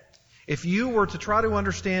today, if you were to try to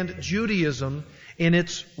understand Judaism in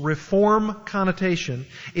its reform connotation,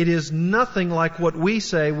 it is nothing like what we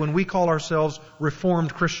say when we call ourselves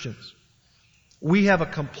Reformed Christians. We have a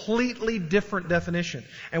completely different definition.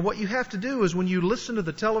 And what you have to do is when you listen to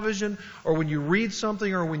the television or when you read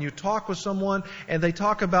something or when you talk with someone and they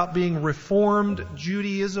talk about being Reformed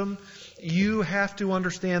Judaism, you have to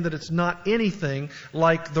understand that it's not anything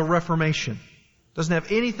like the Reformation. It doesn't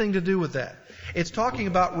have anything to do with that. It's talking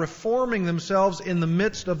about reforming themselves in the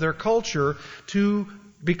midst of their culture to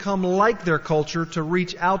become like their culture, to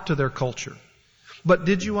reach out to their culture. But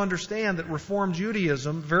did you understand that Reformed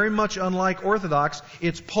Judaism, very much unlike Orthodox,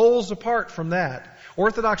 it's poles apart from that.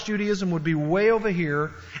 Orthodox Judaism would be way over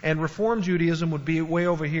here, and Reformed Judaism would be way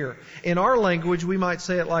over here. In our language, we might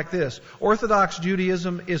say it like this. Orthodox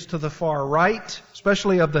Judaism is to the far right,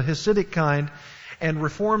 especially of the Hasidic kind, and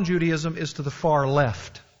Reformed Judaism is to the far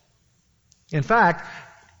left. In fact,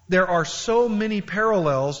 There are so many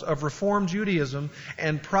parallels of Reformed Judaism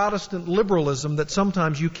and Protestant liberalism that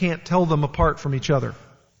sometimes you can't tell them apart from each other.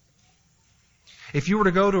 If you were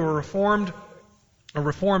to go to a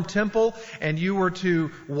Reformed temple and you were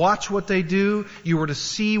to watch what they do, you were to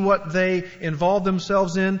see what they involve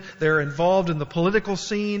themselves in, they're involved in the political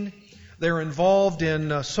scene, they're involved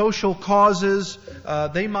in social causes,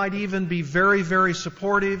 they might even be very, very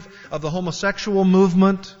supportive of the homosexual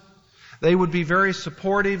movement. They would be very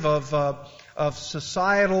supportive of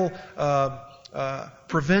societal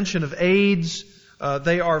prevention of AIDS.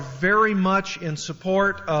 They are very much in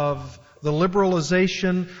support of the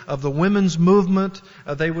liberalization of the women's movement.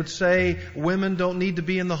 They would say women don't need to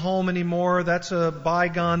be in the home anymore. That's a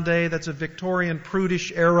bygone day. That's a Victorian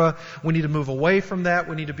prudish era. We need to move away from that.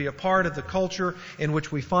 We need to be a part of the culture in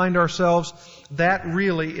which we find ourselves. That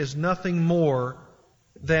really is nothing more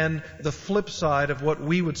than the flip side of what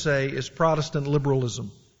we would say is Protestant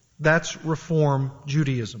liberalism. That's Reform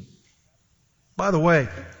Judaism. By the way,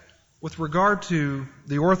 with regard to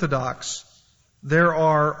the Orthodox, there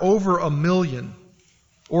are over 1 million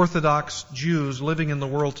Orthodox Jews living in the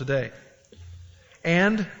world today.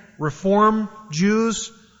 And Reform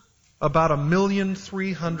Jews, about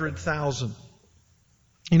 1,300,000.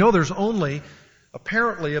 You know, there's only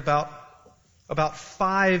apparently about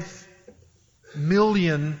 5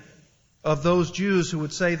 million of those Jews who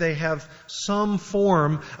would say they have some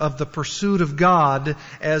form of the pursuit of God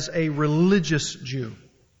as a religious Jew.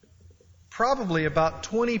 Probably about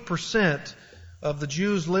 20% of the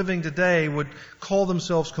Jews living today would call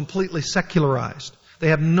themselves completely secularized.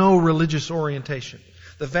 They have no religious orientation.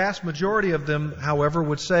 The vast majority of them, however,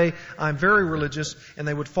 would say, I'm very religious, and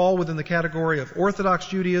they would fall within the category of Orthodox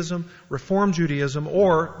Judaism, Reform Judaism,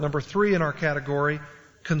 or, number 3 in our category,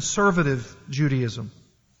 Conservative Judaism.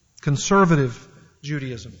 Conservative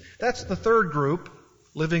Judaism. That's the third group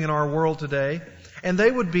living in our world today. And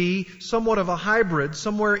they would be somewhat of a hybrid,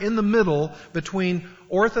 somewhere in the middle between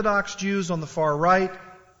Orthodox Jews on the far right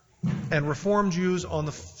and Reform Jews on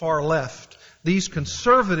the far left. These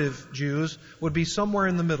conservative Jews would be somewhere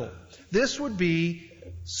in the middle. This would be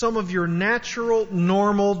some of your natural,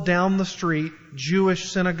 normal, down the street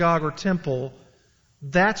Jewish synagogue or temple.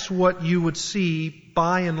 That's what you would see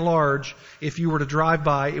by and large if you were to drive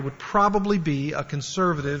by. It would probably be a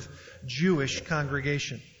conservative Jewish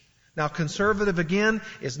congregation. Now, conservative, again,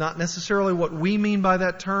 is not necessarily what we mean by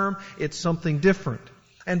that term. It's something different.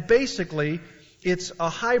 And basically, it's a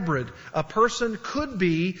hybrid. A person could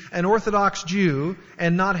be an Orthodox Jew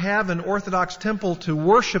and not have an Orthodox temple to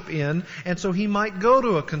worship in, and so he might go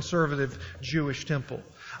to a conservative Jewish temple.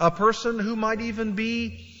 A person who might even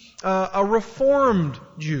be a Reformed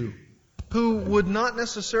Jew, who would not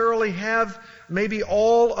necessarily have maybe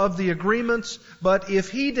all of the agreements, but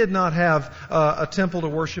if he did not have a temple to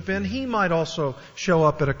worship in, he might also show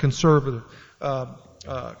up at a conservative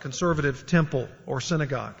temple or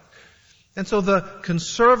synagogue. And so the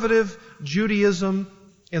conservative Judaism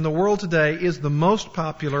in the world today is the most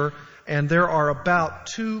popular, and there are about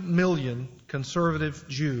 2 million conservative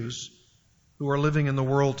Jews who are living in the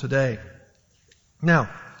world today. Now,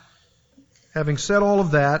 having said all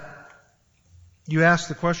of that, you ask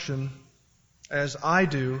the question, as I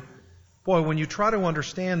do, boy, when you try to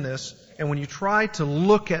understand this, and when you try to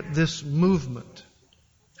look at this movement,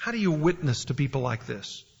 how do you witness to people like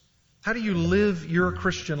this? How do you live your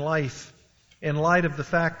Christian life in light of the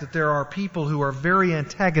fact that there are people who are very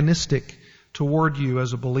antagonistic toward you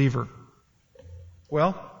as a believer?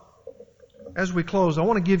 Well, as we close, I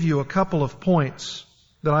want to give you a couple of points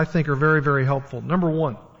that I think are very, very helpful. Number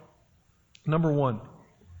one,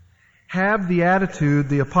 have the attitude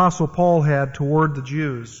the Apostle Paul had toward the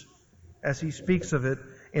Jews as he speaks of it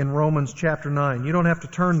in Romans chapter 9. You don't have to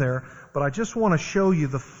turn there, but I just want to show you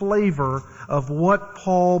the flavor of what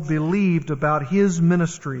Paul believed about his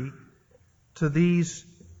ministry to these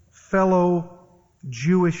fellow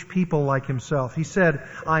Jewish people like himself. He said,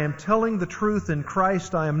 I am telling the truth in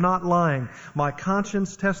Christ, I am not lying. My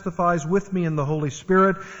conscience testifies with me in the Holy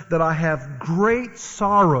Spirit that I have great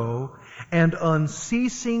sorrow and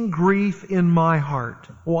unceasing grief in my heart.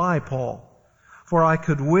 Why, Paul? For I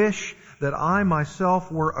could wish that I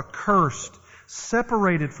myself were accursed,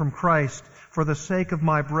 separated from Christ for the sake of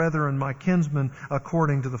my brethren, my kinsmen,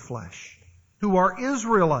 according to the flesh, who are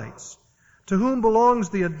Israelites, to whom belongs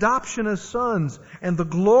the adoption as sons, and the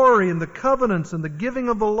glory, and the covenants, and the giving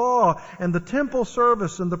of the law, and the temple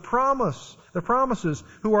service, and the promise The promises,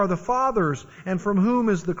 who are the fathers, and from whom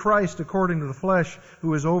is the Christ according to the flesh,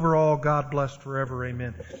 who is over all, God blessed forever.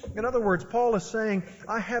 Amen. In other words, Paul is saying,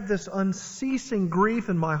 I have this unceasing grief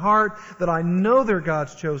in my heart that I know they're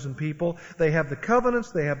God's chosen people. They have the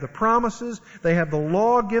covenants, they have the promises, they have the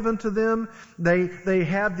law given to them, they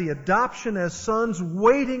have the adoption as sons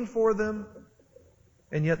waiting for them,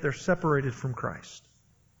 and yet they're separated from Christ.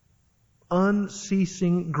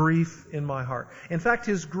 Unceasing grief in my heart. In fact,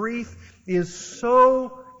 his grief is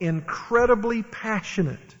so incredibly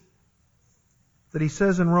passionate that he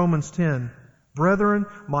says in Romans 10, Brethren,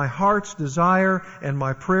 my heart's desire and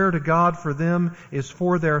my prayer to God for them is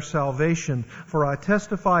for their salvation. For I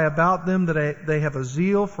testify about them that they have a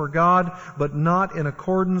zeal for God, but not in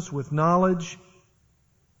accordance with knowledge.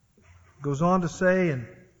 Goes on to say in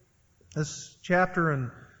this chapter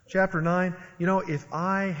and Chapter 9, if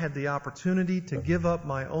I had the opportunity to give up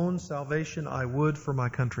my own salvation, I would for my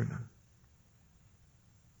countrymen.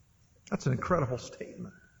 That's an incredible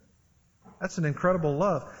statement. That's an incredible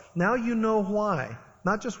love. Now you know why.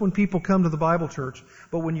 Not just when people come to the Bible church,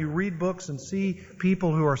 but when you read books and see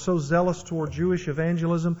people who are so zealous toward Jewish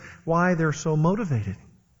evangelism, why they're so motivated.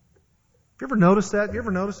 Have you ever noticed that? Have you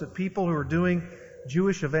ever noticed that people who are doing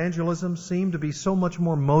Jewish evangelism seem to be so much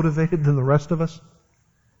more motivated than the rest of us?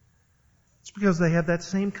 It's because they have that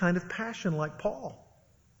same kind of passion like Paul.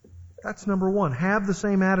 That's number one. Have the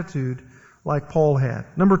same attitude like Paul had.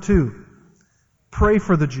 Number two, pray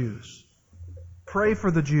for the Jews. Pray for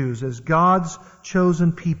the Jews as God's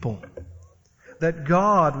chosen people. That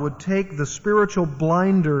God would take the spiritual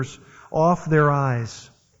blinders off their eyes.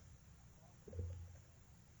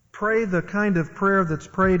 Pray the kind of prayer that's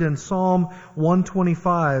prayed in Psalm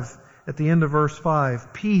 125 at the end of verse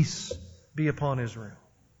 5. Peace be upon Israel.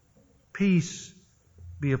 Peace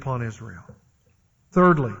be upon Israel.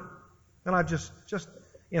 Thirdly, and I've just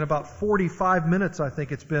in about 45 minutes, I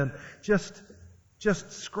think it's been, just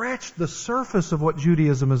scratched the surface of what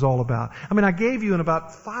Judaism is all about. I mean, I gave you in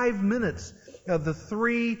about 5 minutes of the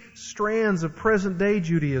three strands of present-day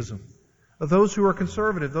Judaism. Of those who are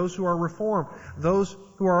conservative, those who are reformed, those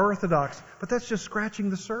who are orthodox. But that's just scratching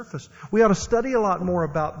the surface. We ought to study a lot more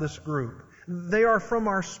about this group. They are from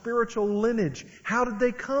our spiritual lineage. How did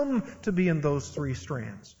they come to be in those three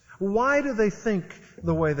strands? Why do they think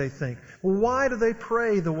the way they think? Why do they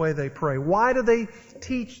pray the way they pray? Why do they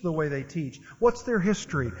teach the way they teach? What's their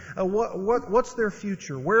history? What's their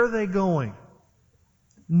future? Where are they going?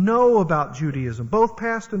 Know about Judaism, both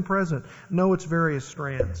past and present. Know its various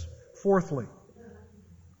strands. Fourthly,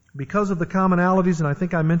 because of the commonalities, and I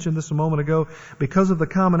think I mentioned this a moment ago, because of the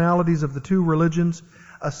commonalities of the two religions,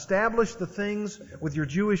 establish the things with your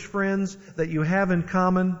Jewish friends that you have in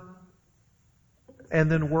common,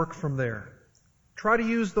 and then work from there. Try to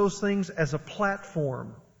use those things as a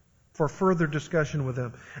platform for further discussion with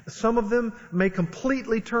them. Some of them may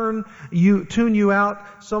completely tune you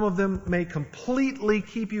out. Some of them may completely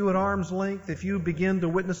keep you at arm's length if you begin to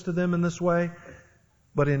witness to them in this way.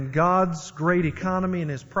 But in God's great economy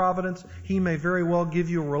and His providence, He may very well give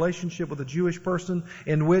you a relationship with a Jewish person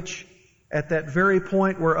in which, at that very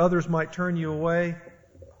point where others might turn you away,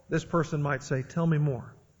 this person might say, "Tell me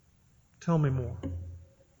more. Tell me more."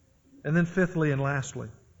 And then fifthly and lastly,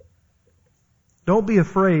 don't be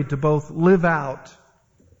afraid to both live out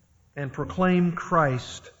and proclaim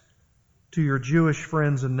Christ to your Jewish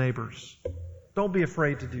friends and neighbors. Don't be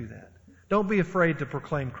afraid to do that. Don't be afraid to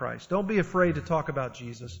proclaim Christ. Don't be afraid to talk about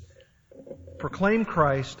Jesus. Proclaim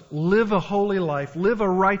Christ, live a holy life, live a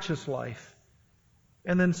righteous life,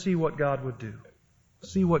 and then see what God would do.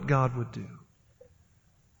 See what God would do.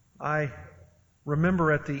 I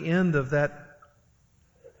remember at the end of that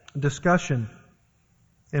discussion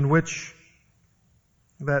in which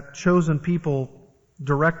that chosen people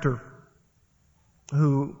director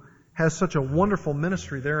who has such a wonderful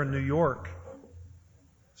ministry there in New York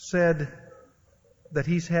said that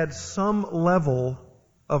he's had some level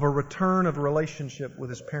of a return of relationship with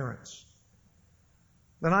his parents.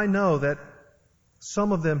 And I know that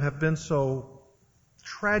some of them have been so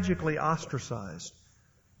tragically ostracized,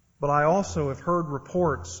 but I also have heard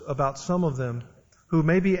reports about some of them who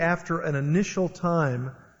maybe after an initial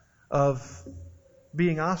time of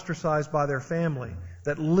being ostracized by their family,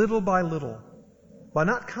 that little by little, by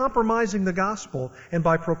not compromising the gospel and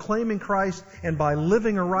by proclaiming Christ and by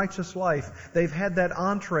living a righteous life, they've had that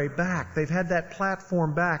entree back. They've had that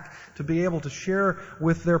platform back to be able to share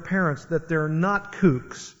with their parents that they're not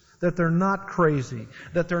kooks, that they're not crazy,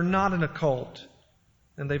 that they're not in a cult.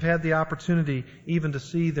 And they've had the opportunity even to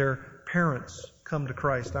see their parents come to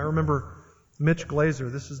Christ. I remember Mitch Glazer,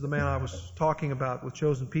 this is the man I was talking about with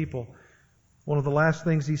chosen people. One of the last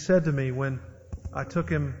things he said to me when I took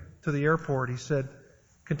him to the airport, he said,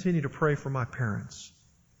 "Continue to pray for my parents.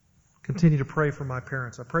 Continue to pray for my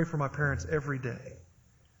parents. I pray for my parents every day.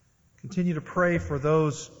 Continue to pray for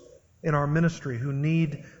those in our ministry who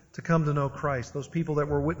need to come to know Christ, those people that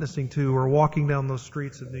we're witnessing to or walking down those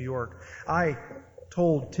streets of New York." I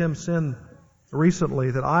told Tim Sin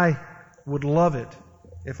recently that I would love it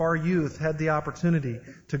if our youth had the opportunity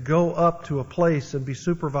to go up to a place and be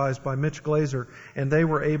supervised by Mitch Glazer and they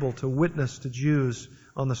were able to witness to Jews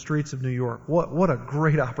on the streets of New York. What a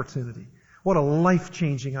great opportunity. What a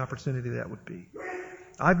life-changing opportunity that would be.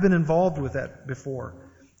 I've been involved with that before.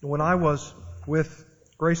 When I was with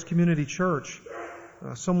Grace Community Church,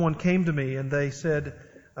 someone came to me and they said,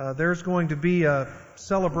 there's going to be a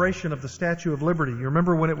celebration of the Statue of Liberty. You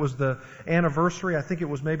remember when it was the anniversary? I think it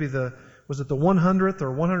was maybe was it the 100th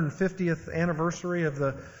or 150th anniversary of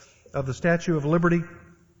the Statue of Liberty?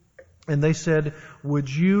 And they said, "Would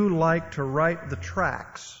you like to write the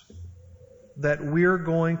tracts that we're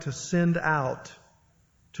going to send out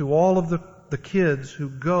to all of the kids who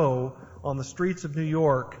go on the streets of New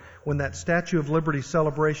York when that Statue of Liberty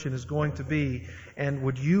celebration is going to be? And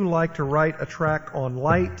would you like to write a tract on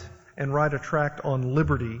light and write a tract on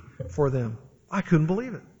liberty for them?" I couldn't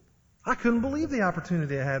believe it. I couldn't believe the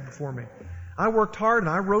opportunity I had before me. I worked hard and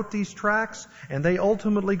I wrote these tracts, and they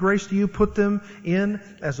ultimately, Grace to You, put them in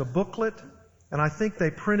as a booklet. And I think they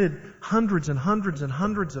printed hundreds and hundreds and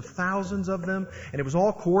hundreds of thousands of them. And it was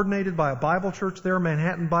all coordinated by a Bible church there,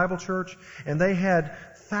 Manhattan Bible Church. And they had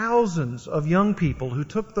thousands of young people who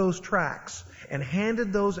took those tracts and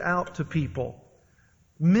handed those out to people,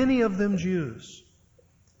 many of them Jews.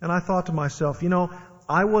 And I thought to myself,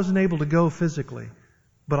 I wasn't able to go physically,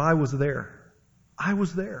 but I was there. I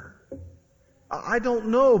was there. I don't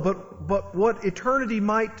know, but what eternity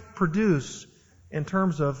might produce in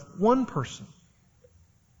terms of one person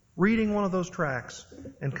reading one of those tracts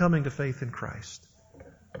and coming to faith in Christ.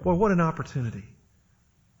 Boy, what an opportunity.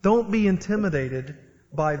 Don't be intimidated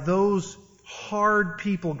by those hard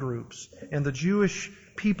people groups, and the Jewish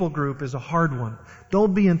people group is a hard one.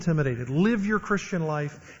 Don't be intimidated. Live your Christian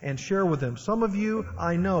life and share with them. Some of you,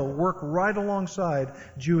 I know, work right alongside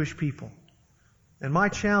Jewish people. And my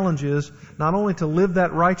challenge is not only to live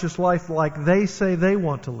that righteous life like they say they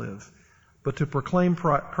want to live, but to proclaim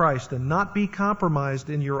Christ and not be compromised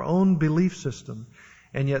in your own belief system,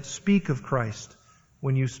 and yet speak of Christ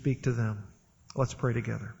when you speak to them. Let's pray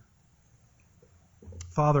together.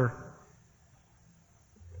 Father,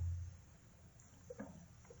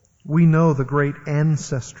 we know the great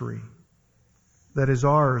ancestry that is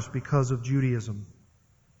ours because of Judaism.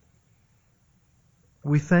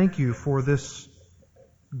 We thank you for this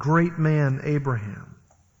great man, Abraham,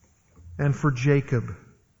 and for Jacob,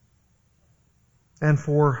 and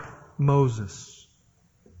for Moses.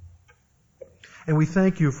 And we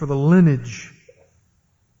thank you for the lineage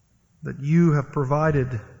that you have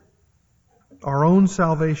provided our own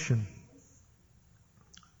salvation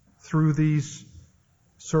through these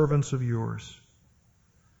servants of yours.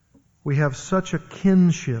 We have such a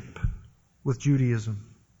kinship with Judaism.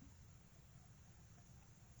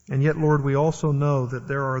 And yet, Lord, we also know that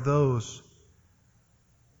there are those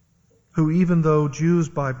who, even though Jews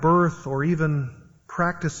by birth or even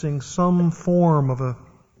practicing some form of a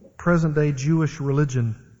present-day Jewish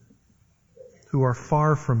religion, who are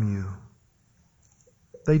far from you.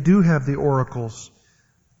 They do have the oracles.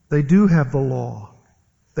 They do have the law.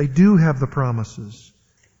 They do have the promises.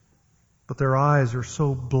 But their eyes are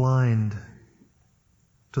so blind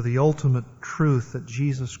to the ultimate truth that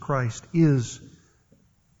Jesus Christ is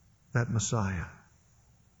that Messiah.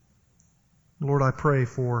 Lord, I pray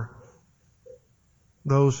for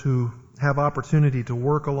those who have opportunity to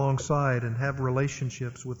work alongside and have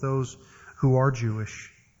relationships with those who are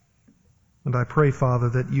Jewish. And I pray, Father,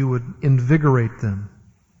 that you would invigorate them,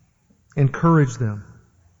 encourage them,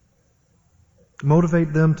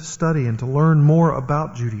 motivate them to study and to learn more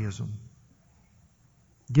about Judaism.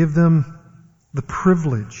 Give them the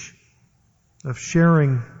privilege of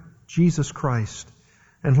sharing Jesus Christ.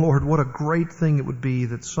 And Lord, what a great thing it would be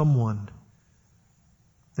that someone,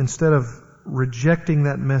 instead of rejecting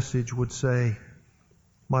that message, would say,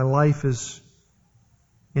 my life is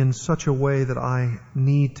in such a way that I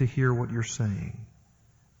need to hear what you're saying.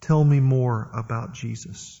 Tell me more about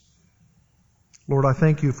Jesus. Lord, I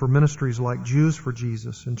thank you for ministries like Jews for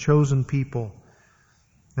Jesus and Chosen People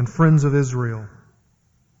and Friends of Israel.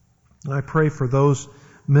 And I pray for those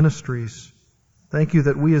ministries. Thank you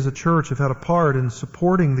that we as a church have had a part in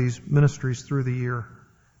supporting these ministries through the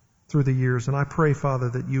years. And I pray, Father,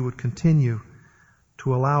 that you would continue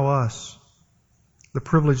to allow us the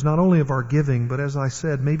privilege not only of our giving, but as I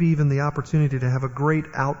said, maybe even the opportunity to have a great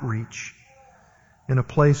outreach in a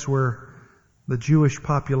place where the Jewish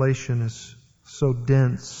population is so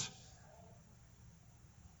dense.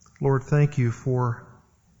 Lord, thank you for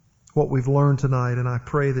what we've learned tonight, and I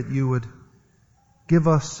pray that you would give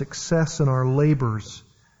us success in our labors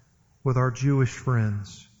with our Jewish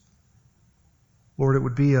friends. Lord, it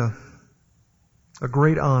would be a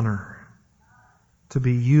great honor to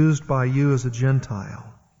be used by you as a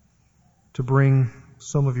Gentile to bring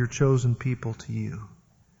some of your chosen people to you.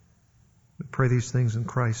 We pray these things in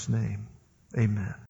Christ's name. Amen.